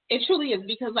 Yeah. It truly is,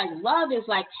 because like love is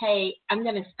like, hey, I'm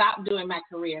going to stop doing my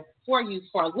career for you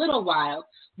for a little while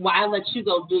I let you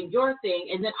go do your thing,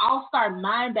 and then I'll start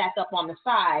mine back up on the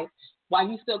side while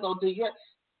you still go do your.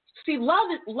 See, love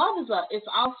is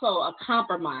also a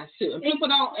compromise too, and people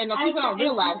don't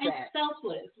realize that. It's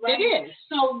selfless, right? It is.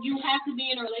 So you have to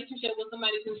be in a relationship with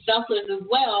somebody who's selfless as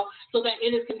well, so that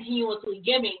it is continuously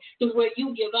giving. Because where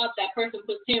you give up, that person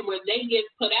puts in. Where they get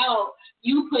put out,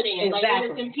 you put in. Exactly. Like it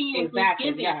is continuously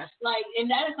giving. Yes. Like, and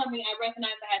that is something I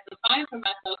recognize I have to find for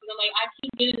myself. Because I'm like, I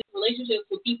keep getting in relationships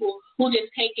with people who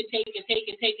just take and take and take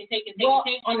and take and take and take and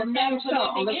take. On the same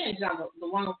show, the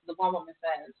one woman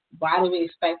says, "Why do we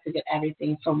expect to get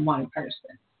everything from one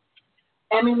person?"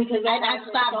 I mean, because I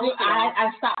stopped doing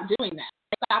that.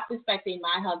 I stopped expecting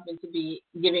my husband to be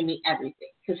giving me everything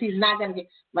because he's not going to get,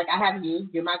 like, I have you,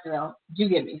 you're my girl, you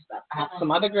give me stuff. I have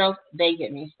some other girls, they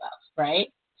give me stuff, right?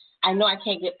 I know I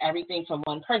can't get everything from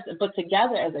one person, but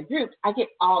together as a group, I get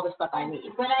all the stuff I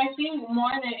need. But I think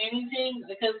more than anything,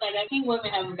 because, like, I think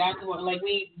women have gotten to where, like,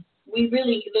 we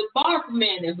really, the bar for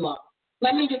men is low.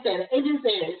 Let me just say that. It just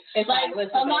is. It's like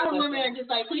a lot of women are just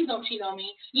like, please don't cheat on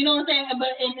me. You know what I'm saying? And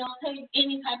they'll take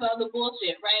any type of other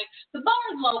bullshit, right? The bar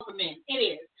is low for men. It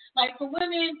is. Like, for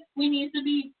women, we need to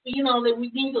be, you know, that we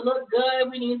need to look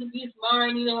good. We need to be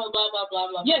smart, you know, blah, blah,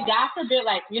 blah, blah. Yeah, God forbid,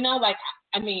 like, you know, like,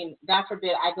 I mean, God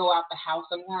forbid I go out the house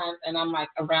sometimes and I'm, like,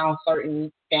 around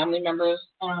certain family members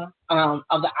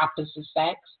of the opposite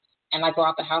sex, and I go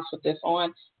out the house with this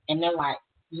on, and they're like,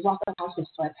 you walk out the house with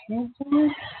sweatpants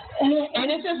on?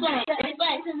 And it's just like, yeah,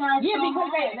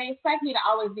 because they expect me to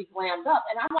always be glammed up.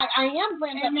 And I'm like, I am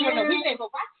glammed up during the weekday,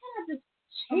 but why can't I just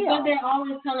chill? But they're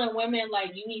always telling women,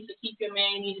 like, you need to keep your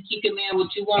man, you need to keep your man.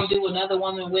 What you won't do, another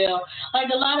woman will. Like,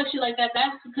 a lot of shit like that,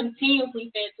 that's continuously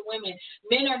fed to women.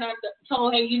 Men are not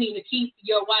told, hey, you need to keep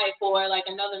your wife, or, like,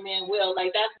 another man will.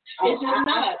 Like, that's, it's just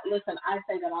not. Listen, I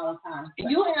say that all the time.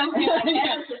 You have to,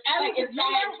 like, if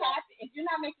you're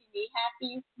not making me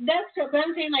happy, that's true. But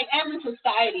I'm saying, like, as a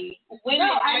society, women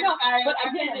I know. But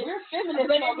again, we're feminists,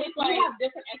 but so it's we like, have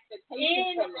different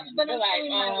expectations from them. But they're like,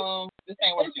 this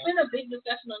ain't working. It's been a big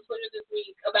discussion on Twitter this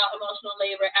week about emotional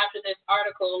labor after this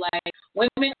article. Like,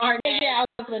 women aren't nags,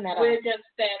 we're just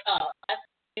fed up. That's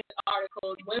this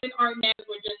article. Women aren't nags,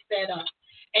 we're just fed up.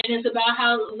 And it's about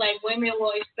how, like, women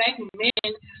will expect men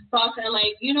to,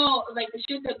 like, you know, like, the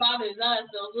shit that bothers us,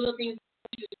 those little things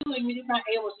you do, and you're just not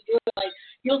able to do it. Like,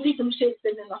 you'll see some shit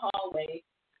sitting in the hallway.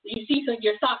 You see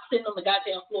your socks sitting on the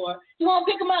goddamn floor. You won't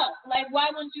pick them up. Like,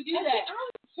 why wouldn't you do that? I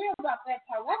don't care about that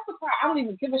part. That's the part I don't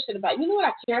even give a shit about. You know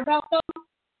what I care about, though?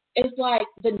 It's like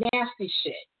the nasty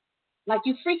shit. Like,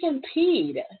 you freaking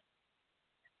peed.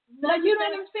 Like, you know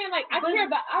what I'm saying? Like, I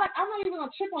care about, I'm not even going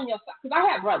to trip on your socks. Because I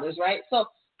have brothers, right? So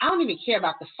I don't even care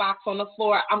about the socks on the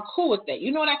floor. I'm cool with that.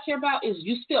 You know what I care about is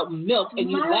you spilled milk and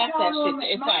you left that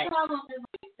shit. It's my problem is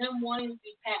like them wanting to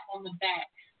be pat on the back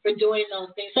for doing those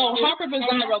things. So Harper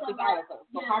Bazaar wrote this article.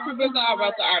 Harper Bazaar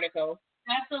wrote the article.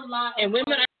 That's a lot. And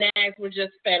Women Are Nags Were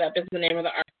Just Fed Up is the name of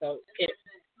the article.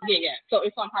 Yeah. So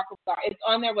it's on Harper Bazaar. It's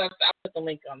on their website. I'll put the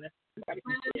link on this. Everybody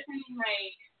can see it.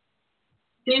 Like,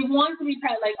 they want to be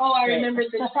pat. Like, oh, I remember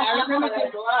this. I remember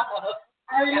this.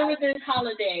 I remember this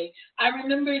holiday. I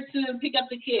remember to pick up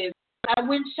the kids. I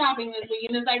went shopping this week,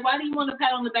 and it's like, why do you want to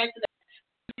pat on the back to that?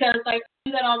 Because, like, I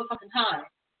do that all the fucking time.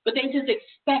 But they just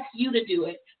expect you to do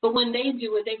it. But when they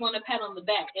do it, they want to pat on the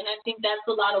back. And I think that's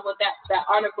a lot of what that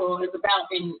article is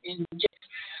about in the gist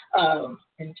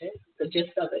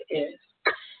of it is.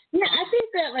 Yeah, I think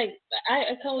that, like,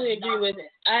 I totally agree with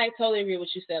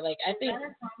what you said. Like, I think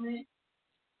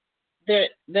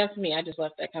that's me. I just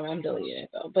left that comment. I'm deleting it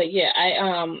though. But yeah,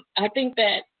 I think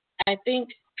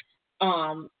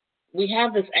we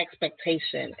have this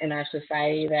expectation in our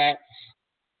society that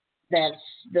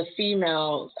the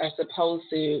females are supposed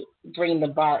to bring the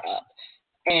bar up,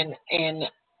 and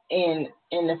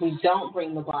if we don't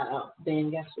bring the bar up,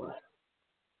 then guess what?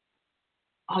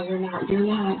 Oh, you're not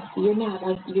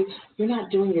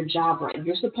doing your job right.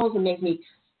 You're supposed to make me.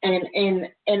 And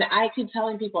I keep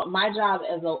telling people, my job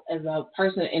as a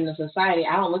person in the society,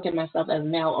 I don't look at myself as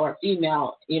male or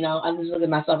female, you know, I just look at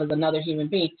myself as another human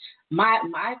being. My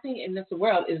thing in this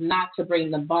world is not to bring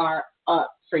the bar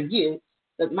up for you,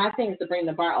 but my thing is to bring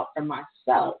the bar up for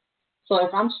myself. So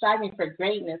if I'm striving for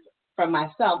greatness for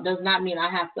myself, does not mean I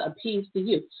have to appease to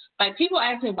you. Like, people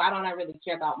ask me, why don't I really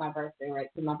care about my birthday, right?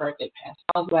 Because my birthday passed.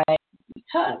 I was like,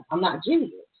 because I'm not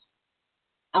Jesus.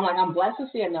 I'm like, I'm blessed to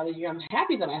see another year. I'm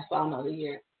happy that I saw another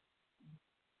year.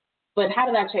 But how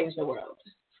did that change the world?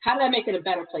 How did I make it a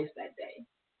better place that day?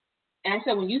 And I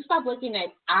said, when you stop looking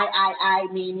at I,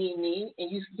 me,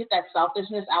 and you get that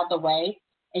selfishness out the way,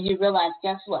 and you realize,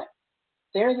 guess what?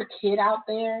 There's a kid out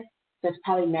there that's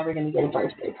probably never going to get a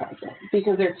birthday present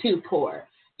because they're too poor.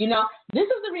 You know, this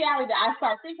is the reality that I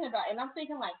start thinking about. And I'm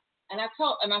thinking, like, and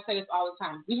I say this all the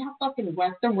time, we have fucking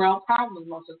Western world problems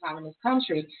most of the time in this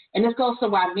country. And this goes to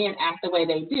why men act the way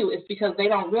they do. It's because they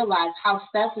don't realize how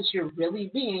selfish you're really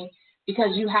being because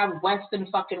you have Western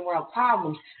fucking world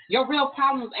problems. Your real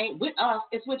problems ain't with us,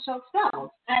 it's with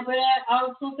yourself. But I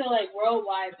also feel like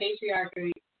worldwide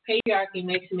patriarchy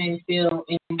makes men feel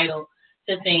entitled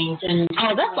to things. And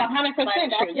that's 100%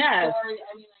 true. Yes. I mean, like,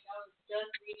 I was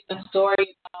just reading a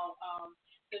story about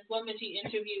this woman. She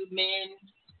interviewed men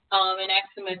and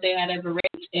asked them if they had ever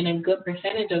raped, and a good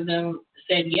percentage of them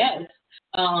said yes.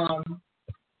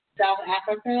 South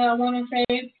Africa, I want to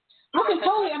say. I can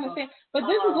totally understand. But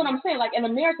this is what I'm saying. Like, in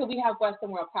America, we have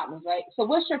Western world problems, right? So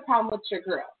what's your problem with your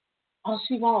girl? Oh,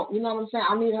 she won't. You know what I'm saying?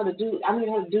 I need her to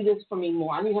do this for me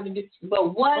more. I need her to do.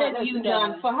 But what have you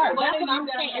done for her? That's what I'm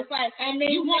saying. It's like, and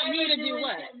you want me to do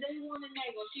what? They want to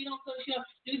naggle. She don't cook.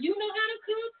 Do you know how to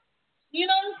cook? You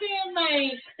know what I'm saying?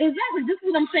 Like, exactly. This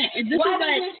is what I'm saying. Why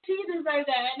doesn't she deserve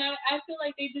that? And I feel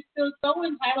like they just feel so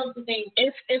entitled to things.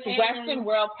 It's Western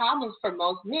world problems for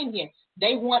most men here.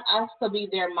 They want us to be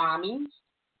their mommies,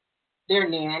 their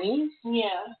nannies.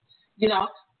 Yeah. You know,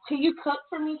 can you cook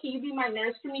for me? Can you be my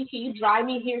nurse for me? Can you drive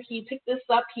me here? Can you pick this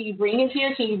up? Can you bring it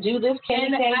here? Can you do this?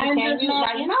 Can you?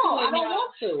 Like, no, I don't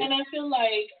want to. And I feel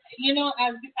like, you know,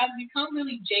 I've become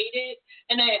really jaded,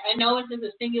 and I know it's just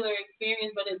a singular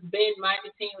experience, but it's been my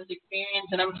continuous experience,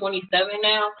 and I'm 27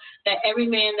 now, that every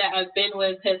man that I've been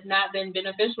with has not been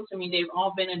beneficial to me. They've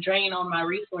all been a drain on my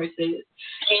resources,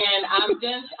 and I'm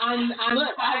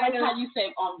Look, I like how you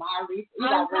say on my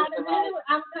resources. I'm kind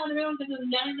of them because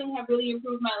none of them have really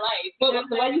improved my life. But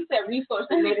the way you said resources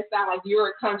made it sound like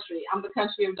you're a country. I'm the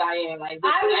country of Diane. Like,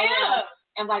 I am.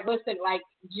 And like, listen, like,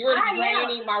 you're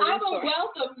draining my resources. I'm a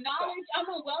wealth of knowledge.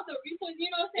 I'm a wealth of resources. You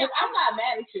know what I'm saying? I'm not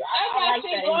mad at you. I got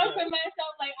shit going for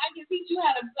myself. Like, I can teach you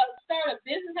how to start a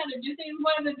business, how to do things.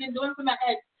 What I've been doing for my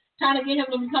ex, trying to get him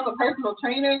to become a personal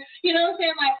trainer. You know what I'm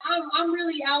saying? Like, I'm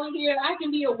really out here. I can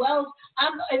be a wealth.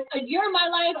 You're in my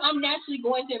life. I'm naturally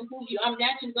going to improve you. I'm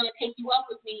naturally going to take you up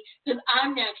with me because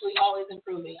I'm naturally always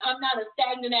improving. I'm not a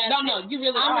stagnant ass. No, you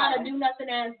really I'm are. not a do nothing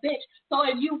ass bitch. So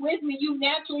if you with me, you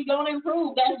naturally gonna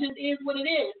improve. That just is what it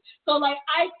is. So like,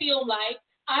 I feel like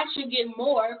I should get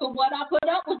more for what I put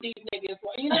up with these niggas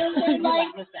for. You know what I'm saying? Like,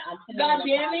 God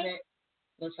damn it.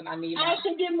 Listen, I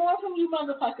should get more from you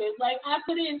motherfuckers. Like, I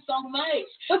put in so much.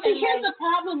 But see, here's the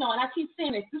problem, though, and I keep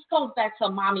saying this. This goes back to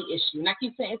a mommy issue. And I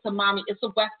keep saying it's a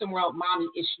Western world mommy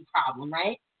issue problem,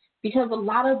 right? Because a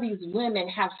lot of these women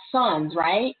have sons,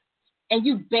 right? And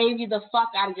you baby the fuck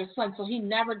out of your son so he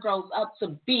never grows up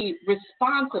to be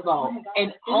responsible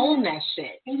and own that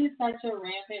shit. It is such a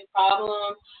rampant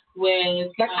problem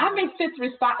with... Like, I make Fitz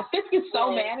respond. Fitz gets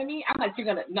so mad at me. I'm like, you're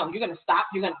gonna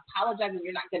stop. You're gonna apologize, and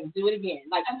you're not gonna do it again.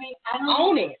 Like, I mean,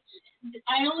 own it.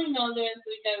 I only know this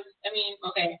because,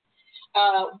 okay.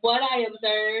 What I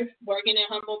observed working in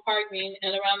Humboldt Park and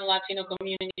around the Latino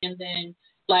community, and then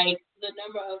like the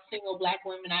number of single black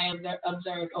women I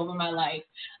observed over my life,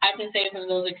 I can say from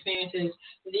those experiences,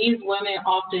 these women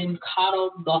often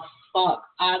coddle the fuck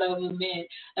out of men,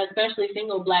 especially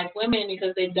single black women,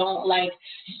 because they don't like,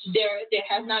 there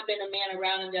has not been a man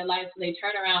around in their life, so they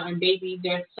turn around and baby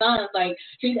their sons. Like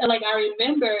I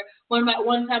remember one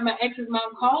time my ex's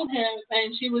mom called him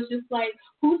and she was just like,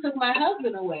 "Who took my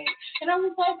husband away?" And I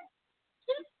was like,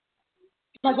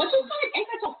 what you say? Ain't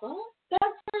that your son?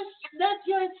 That's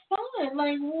your son.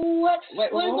 Like, what?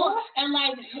 Wait. And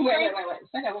like, wait.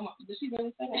 Say that one more. Did she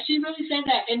really say that? She really said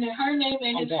that, and her name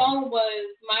and his phone was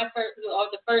my first, or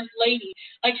the first lady.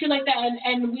 Like, shit like that,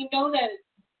 and we know that.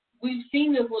 We've seen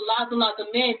this with lots and lots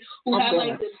of men who have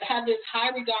this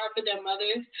high regard for their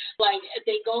mothers. Like,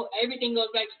 everything goes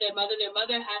back to their mother. Their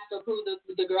mother has to approve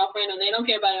the girlfriend, and they don't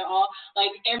care about it at all.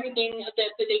 Like, everything that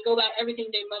they go by, everything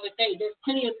their mother say. There's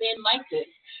plenty of men like this.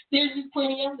 There's just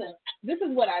plenty of them. This is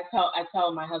what I tell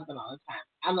my husband all the time.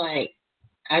 I'm like,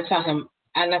 I tell him,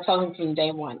 and I told him from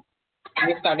day one.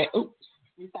 We started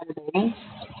dating.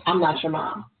 I'm not your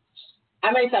mom. I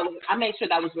made sure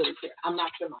that was really clear. I'm not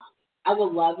your mom. I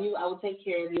will love you. I will take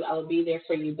care of you. I will be there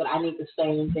for you, but I need the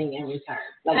same thing in return.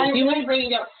 Like, if you ain't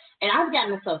bringing and I've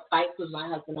gotten into fights with my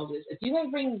husband over this. If you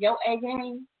ain't bringing your A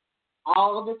game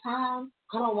all the time,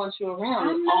 I don't want you around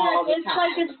all the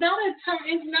time. It's like,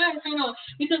 it's not a turn on.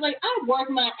 Because, like, I work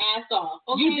my ass off.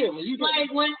 Okay? You do. Like,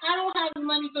 when I don't have the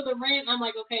money for the rent, I'm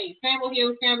like, okay, scramble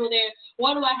here, scramble there.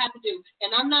 What do I have to do?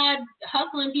 And I'm not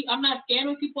hustling people. I'm not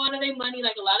scamming people out of their money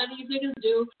like a lot of these niggas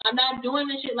do. I'm not doing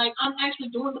this shit. Like, I'm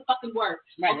actually doing the fucking work.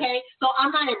 Right. Okay? So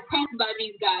I'm not impressed by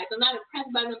these guys. I'm not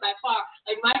impressed by them by far.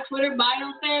 Like, my Twitter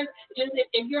bio says, just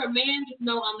if you're a man, just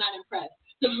know I'm not impressed.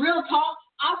 The real talk,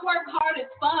 I work hard as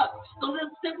fuck. So this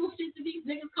simple shit that these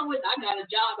niggas come with, I got a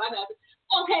job,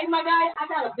 okay, my guy, I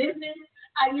got a business.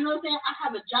 You know what I'm saying? I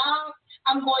have a job.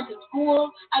 I'm going to school.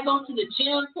 I go to the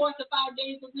gym 4 to 5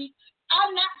 days a week.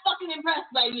 I'm not fucking impressed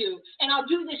by you. And I'll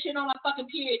do this shit on my fucking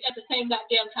period at the same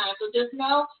goddamn time. So just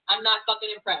know I'm not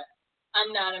fucking impressed.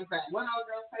 I'm not impressed. When our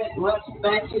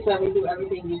girlfriend, she said we do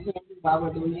everything you can do while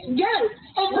we're doing it. Yes,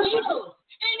 and it heals.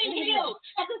 And it heals.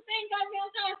 At the same goddamn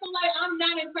time, so like, I'm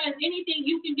not impressed. Anything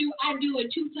you can do, I do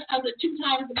it under 2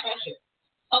 times the pressure.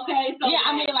 Okay, so yeah,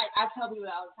 I mean, like I tell people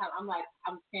all the time, I'm like,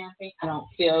 I'm cramping, I don't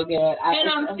feel good,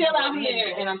 I'm still out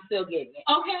here, and I'm still getting it.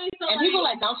 Okay, so and people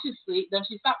are like, don't you sleep? Don't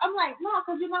you stop? I'm like, no,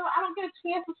 because you know I don't get a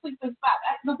chance to sleep and stop.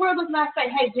 The world does not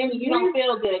say, hey, Jenny, you don't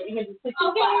feel good, you can just sleep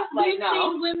and stop. Like,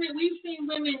 we've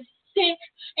seen women sick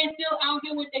and still out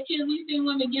here with their kids. We've seen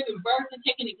women giving birth and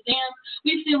taking exams.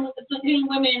 We've seen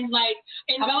women like.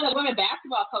 I know the women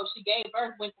basketball coach. She gave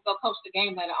birth, went to go coach the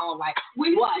game later on. Like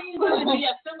we've seen women be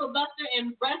a filibuster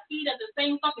and breastfeed at the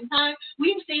same fucking time.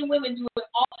 We've seen women do it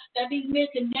all that these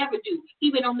men can never do,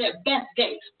 even on their best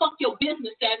day. Fuck your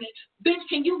business, Savvy. Bitch,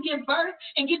 can you give birth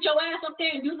and get your ass up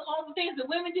there and do all the things that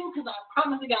women do? Because I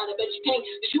promise to God, I bet you can't.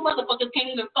 Because you motherfuckers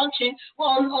can't even function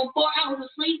on 4 hours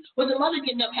of sleep with the mother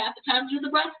getting up half the time to do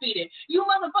the breastfeeding. You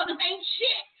motherfuckers ain't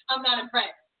shit. I'm not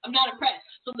impressed.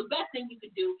 So the best thing you can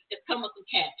do is come with some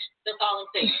cash. That's all I'm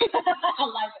saying. I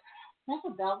like it. That's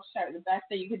a dumb shirt. The best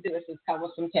thing you can do is just come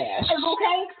with some cash.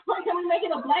 Okay? Can we make it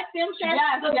a black film shirt?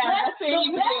 Yes, the best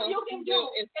you can do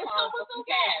is come with some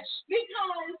cash.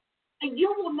 Because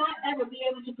you will not ever be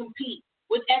able to compete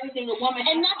with everything a woman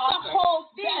has to offer. The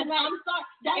whole thing. I'm sorry.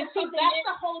 That's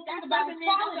the whole thing about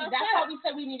equality. That's why we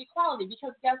said we need equality.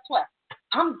 Because guess what?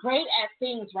 I'm great at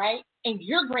things, right? And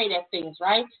you're great at things,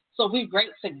 right? So we're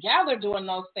great together doing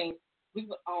those things. We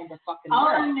would own the fucking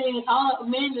world. All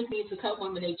men just need to cut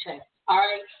women their checks. All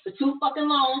right? For too fucking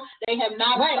long, they have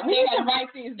not. Wait, we need to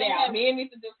write these down. Men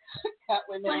need to just cut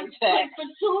women their checks. For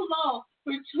too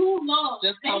long.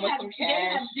 Just come with some cash.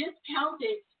 They have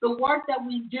discounted the work that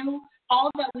we do. All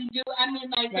that we do, I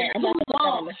mean, like, for too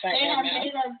long, they have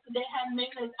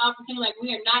made us out to seem like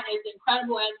we are not as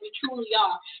incredible as we truly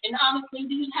are. And honestly,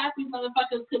 these happy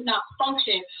motherfuckers could not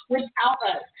function without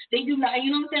us. They do not,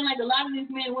 you know what I'm saying? Like, a lot of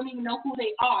these men wouldn't even know who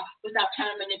they are without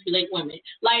trying to manipulate women.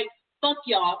 Like, fuck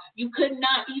y'all. You could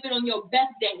not, even on your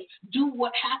best day, do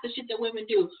what half the shit that women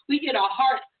do. We get our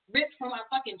hearts ripped from our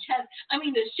fucking chest. I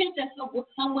mean, the shit that some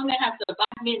women have to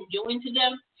buy men doing to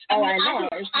them. I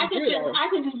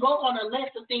could just go on a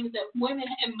list of things that women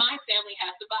in my family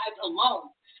have survived alone.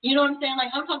 You know what I'm saying?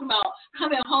 Like, I'm talking about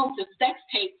coming home to sex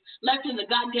tapes left in the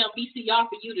goddamn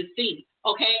VCR for you to see.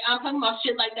 Okay? I'm talking about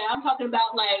shit like that. I'm talking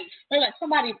about, like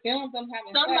somebody filmed them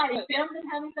having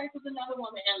sex with another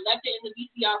woman and left it in the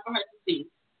VCR for her to see.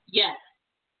 Yes.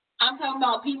 I'm talking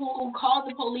about people who called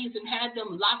the police and had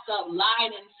them locked up,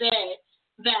 lied and said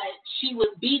that she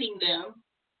was beating them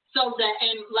so that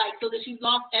she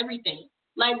lost everything.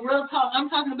 Like, real talk, I'm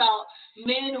talking about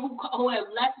men who have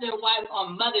left their wives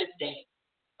on Mother's Day.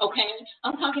 Okay?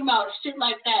 I'm talking about shit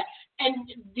like that. And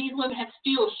these women have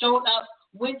still showed up,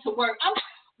 went to work.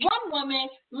 One woman,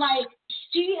 like,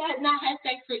 she had not had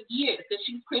sex for years because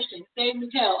she's Christian, saved as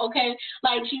hell, okay?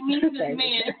 Like, she meets this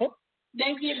man,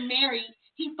 they get married.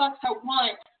 He fucks her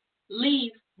once,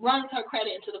 leaves, runs her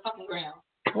credit into the fucking ground.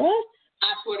 What?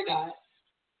 I swear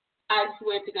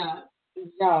to God.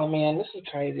 No, man, this is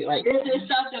crazy. Like, this is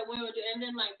stuff that women do. And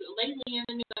then, like, lately in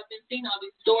the news, I've been seeing all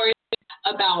these stories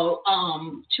about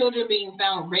children being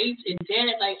found raped and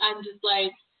dead. Like, I'm just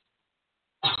like,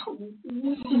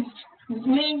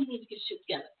 man, you need to get shit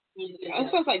together.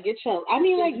 It sounds like get your. I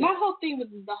mean, like, my whole thing with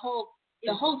the whole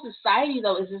society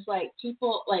though is just like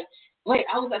people like. Wait,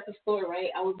 I was at the store, right?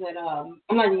 I was at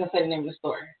I'm not even gonna say the name of the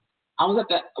store. I was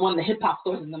at one of the hip hop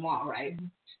stores in the mall, right? Mm-hmm.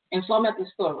 And so I'm at the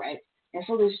store, right? And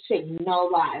so this chick, no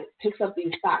lie, picks up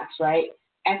these socks, right?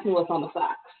 Asks me what's on the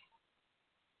socks.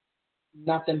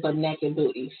 Nothing but neck and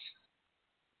booties.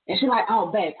 And she's like,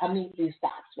 oh, babe, I need these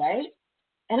socks, right?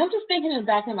 And I'm just thinking in the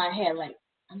back of my head, like,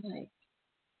 I'm like,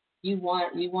 you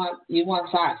want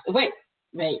socks? Wait,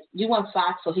 you want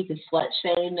socks so he can slut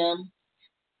shame them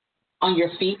on your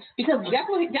feet? Because that's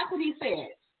what he said.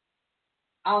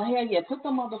 Oh, hell yeah, put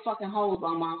some motherfucking holes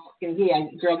on my fucking, yeah,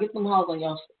 girl, get some holes on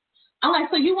your. I'm like,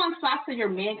 so you want socks so your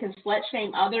man can slut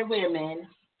shame other women?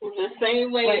 The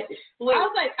same way.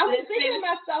 I was thinking to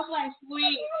myself, like,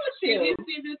 sweet. Did you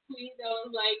see this tweet that was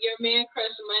like, your man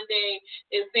crush Monday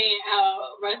is saying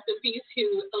how, rest in peace,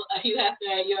 Hugh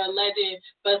Hefner, you're a legend,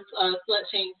 but slut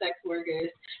shame sex workers.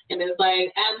 And it's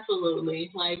like, absolutely.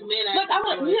 Like, men are. But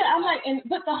I'm like,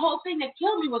 but the whole thing that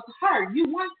killed me was her. You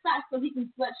want socks so he can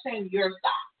slut shame your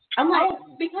style. I'm like,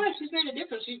 because she's made a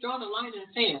difference. She's drawn a line in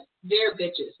the sand. They're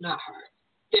bitches, not her.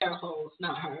 They're hoes,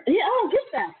 not her. Yeah, I don't get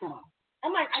that from.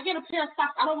 I'm like, I get a pair of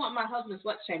socks. I don't want my husband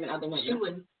slut shaming other women.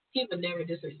 He would never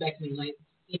disrespect me like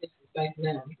he disrespects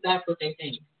them. That's what they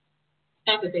think.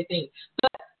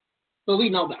 But we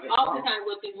know that. Oftentimes,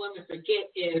 what these women forget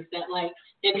is that, like,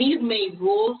 if he's made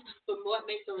rules for what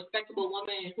makes a respectable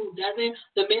woman and who doesn't,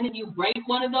 the minute you break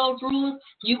one of those rules,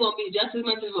 you're going to be just as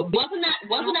much of a bitch.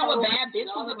 Wasn't that what Bad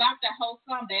Bitch was about? That whole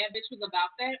song, Bad Bitch was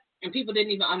about that? And people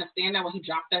didn't even understand that when he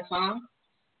dropped that song.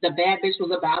 The Bad Bitch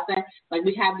was about that. Like,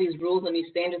 we have these rules and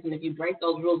these standards, and if you break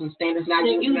those rules and standards, now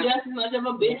you just as much of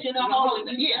a bitch in a hole.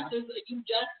 You just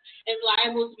as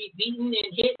liable to be beaten and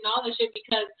hit and all that shit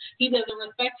because he doesn't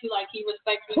respect you like he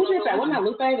respects you. Who did that? Wasn't that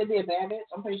Lupe that did Bad Bitch?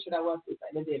 I'm pretty sure that was Lupe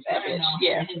that did Bad Bitch.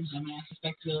 Yeah.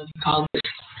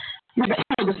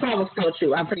 The song was still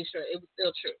true. I'm pretty sure it was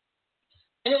still true.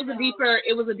 And it was a deeper.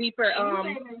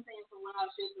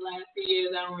 The last few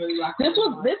years, I don't really rock. This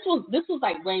was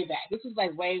like way back. This was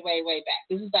like way back.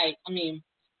 This is like, I mean,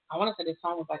 I want to say this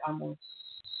song was like almost.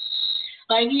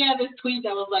 Like he had this tweet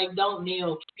that was like, "Don't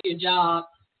kneel, keep your job,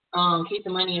 keep the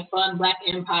money and fund Black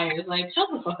empires." Like, shut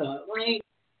the fuck up, like,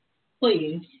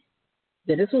 please.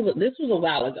 Yeah, this was a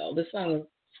while ago. This song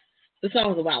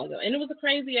was a while ago, and it was a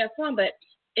crazy ass song. But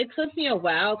it took me a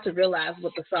while to realize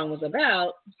what the song was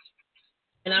about,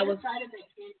 and I was excited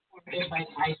that Kid like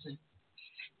Tyson.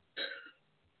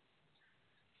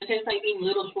 It tastes like eating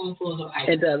little spoonfuls of ice.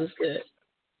 It does. It's good.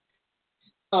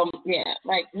 Yeah,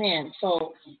 like, man.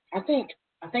 So I think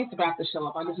to wrap the show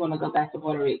up, I just want to go back to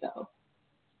Puerto Rico,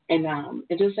 and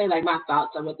just say like my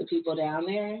thoughts are with the people down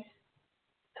there,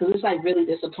 because it's like really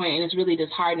disappointing. It's really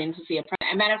disheartening to see a.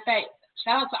 As a matter of fact,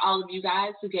 shout out to all of you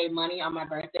guys who gave money on my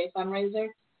birthday fundraiser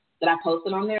that I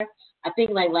posted on there. I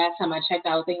think like last time I checked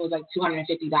out, I think it was like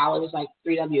 $250. Like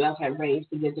 3WF had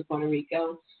raised to give to Puerto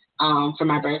Rico. For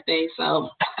my birthday.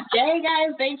 So, yay,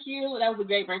 guys, thank you. That was a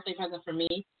great birthday present for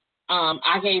me.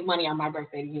 I gave money on my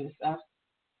birthday to use stuff.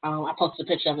 I posted a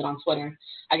picture of it on Twitter.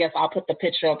 I guess I'll put the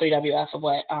picture on 3WF of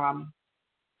what, I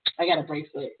got a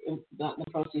bracelet, the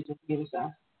proceeds of giving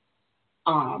stuff.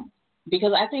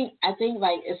 Because I think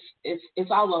like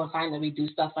it's all well and fine that we do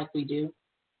stuff like we do.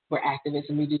 We're activists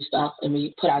and we do stuff and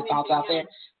we put our thoughts out there.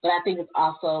 But I think it's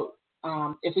also,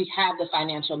 if we have the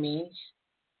financial means,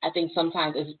 I think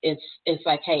sometimes it's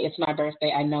like, hey, it's my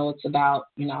birthday. I know it's about,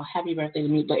 happy birthday to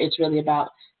me, but it's really about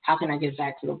how can I give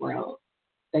back to the world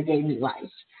that gave me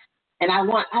life. And I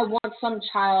want some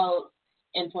child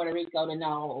in Puerto Rico to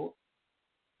know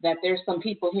that there's some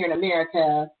people here in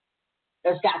America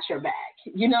that's got your back.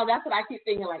 That's what I keep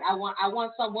thinking. Like, I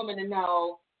want some woman to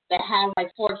know that has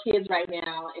like 4 kids right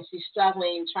now and she's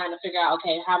struggling, trying to figure out,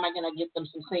 okay, how am I going to get them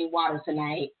some clean water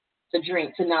tonight to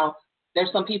drink, to know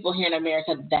there's some people here in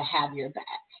America that have your back,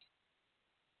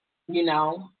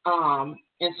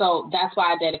 and so that's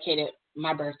why I dedicated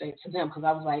my birthday to them, because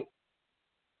I was like,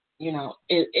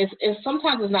 it's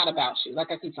sometimes it's not about you. Like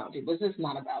I keep telling people, it's just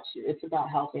not about you. It's about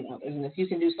helping others, and if you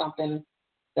can do something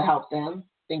to help them,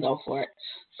 then go for it.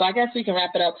 So I guess we can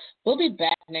wrap it up. We'll be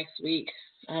back next week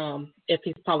if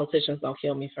these politicians don't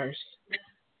kill me first.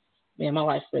 Man, my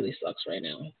life really sucks right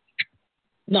now.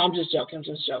 No, I'm just joking. I'm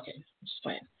just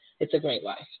playing. It's a great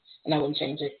life, and I wouldn't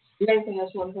change it. You got anything else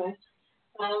you want to say?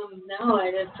 No, I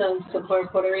just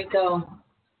support Puerto Rico.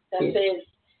 That's it.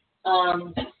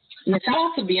 Shout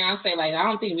out to Beyonce. Like, I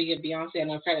don't think we give Beyonce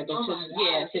enough credit, but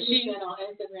because she's been on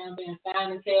Instagram being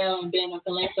fine as hell and being a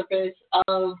philanthropist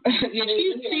of.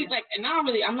 she's like, and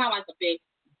I'm not like a big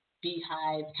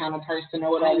beehive kind of person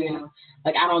or whatever.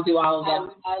 Like, I don't do all of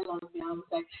that. I love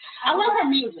Beyonce. I love her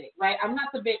music, right? I'm not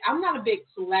a big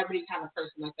celebrity kind of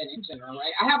person like that in general,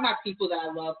 right? I have my people that I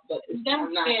love, but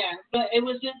that's fair. But it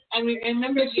was just, I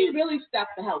remember she really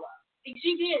stepped the hell up.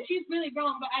 She did. She's really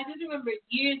grown. But I just remember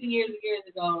years and years and years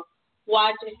ago,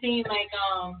 seeing like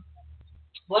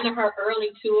one of her early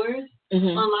tours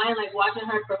online, like watching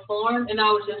her perform, and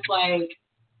I was just like,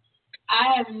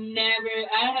 I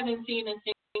haven't seen a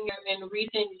singer in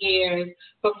recent years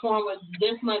perform with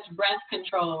this much breath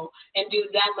control and do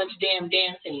that much damn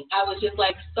dancing. I was just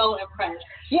like so impressed.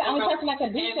 Yeah, I was just like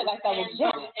a DJ like that was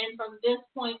Janet. And from this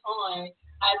point on,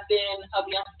 I've been a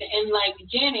Beyonce, and like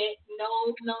Janet,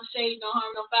 no shade, no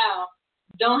harm, no foul,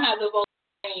 don't have the vocal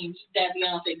range that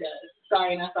Beyonce does.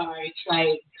 Sorry, not sorry.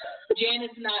 Like,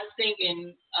 Janet's not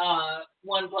singing 1+1.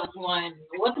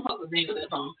 What the fuck was the name of that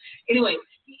song? Anyway,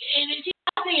 she's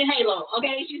not singing Halo,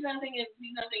 okay? She's not singing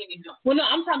these songs. Well, no,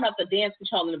 I'm talking about the dance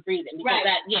control and the breathing. Because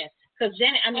because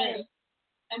Janet,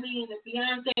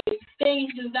 Beyonce's stage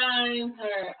designs,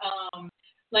 her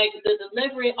like the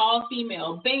delivery, all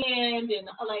female band, and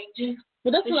like just.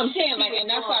 But that's what I'm saying, like, and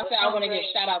that's why I said I want to give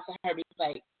shout out to her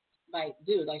because, like,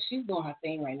 dude, like she's doing her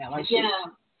thing right now, like,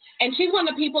 and she's one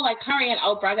of the people like her and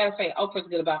Oprah. I gotta say, Oprah's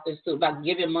good about this too, about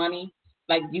giving money.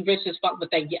 Like, you rich as fuck, but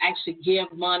they actually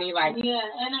give money, like. Yeah,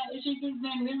 and she's just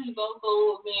been really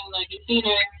vocal, being like, you've seen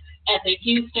her at the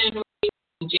Houston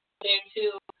there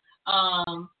too.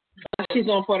 She's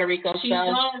on Puerto Rico. She's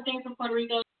doing things from Puerto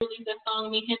Rico. She released a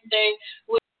song, Mi Gente.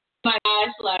 My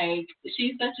gosh, like,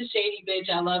 she's such a shady bitch.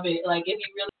 I love it. Like, if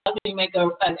you really love me, make an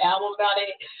album about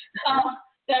it.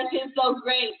 That's just so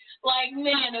great. Like,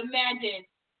 man, imagine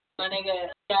my nigga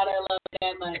got her love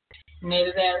that much. Made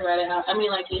his ass right out. I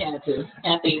mean, like, he had to.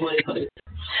 After he would have put it.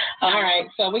 All right,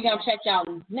 so we're gonna check y'all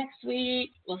next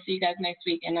week. We'll see you guys next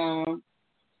week and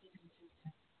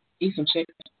eat some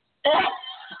chicken.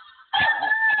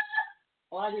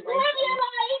 Why are you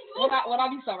racist? What I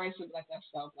be so racist like that's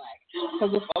so black?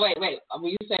 Because wait,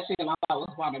 when you said chicken, I thought it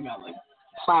was watermelon.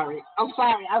 Sorry, I'm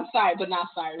sorry, but not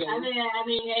sorry. Really. I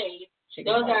mean, hey,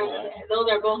 those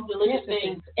are both delicious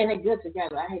things, and they're good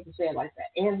together. I hate to say it like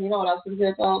that. And you know what else is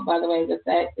good though? By the way, with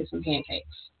that is some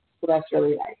pancakes. So that's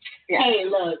really nice. Yeah. Hey,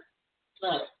 look,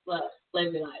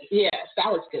 live your life. Yeah,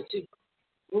 salad's good too.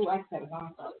 Ooh, I had a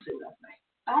bomb salad too last night.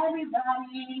 Bye,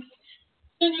 everybody.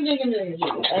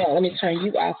 Let me turn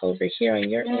you off over here on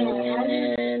your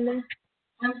end.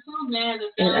 I'm so mad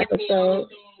that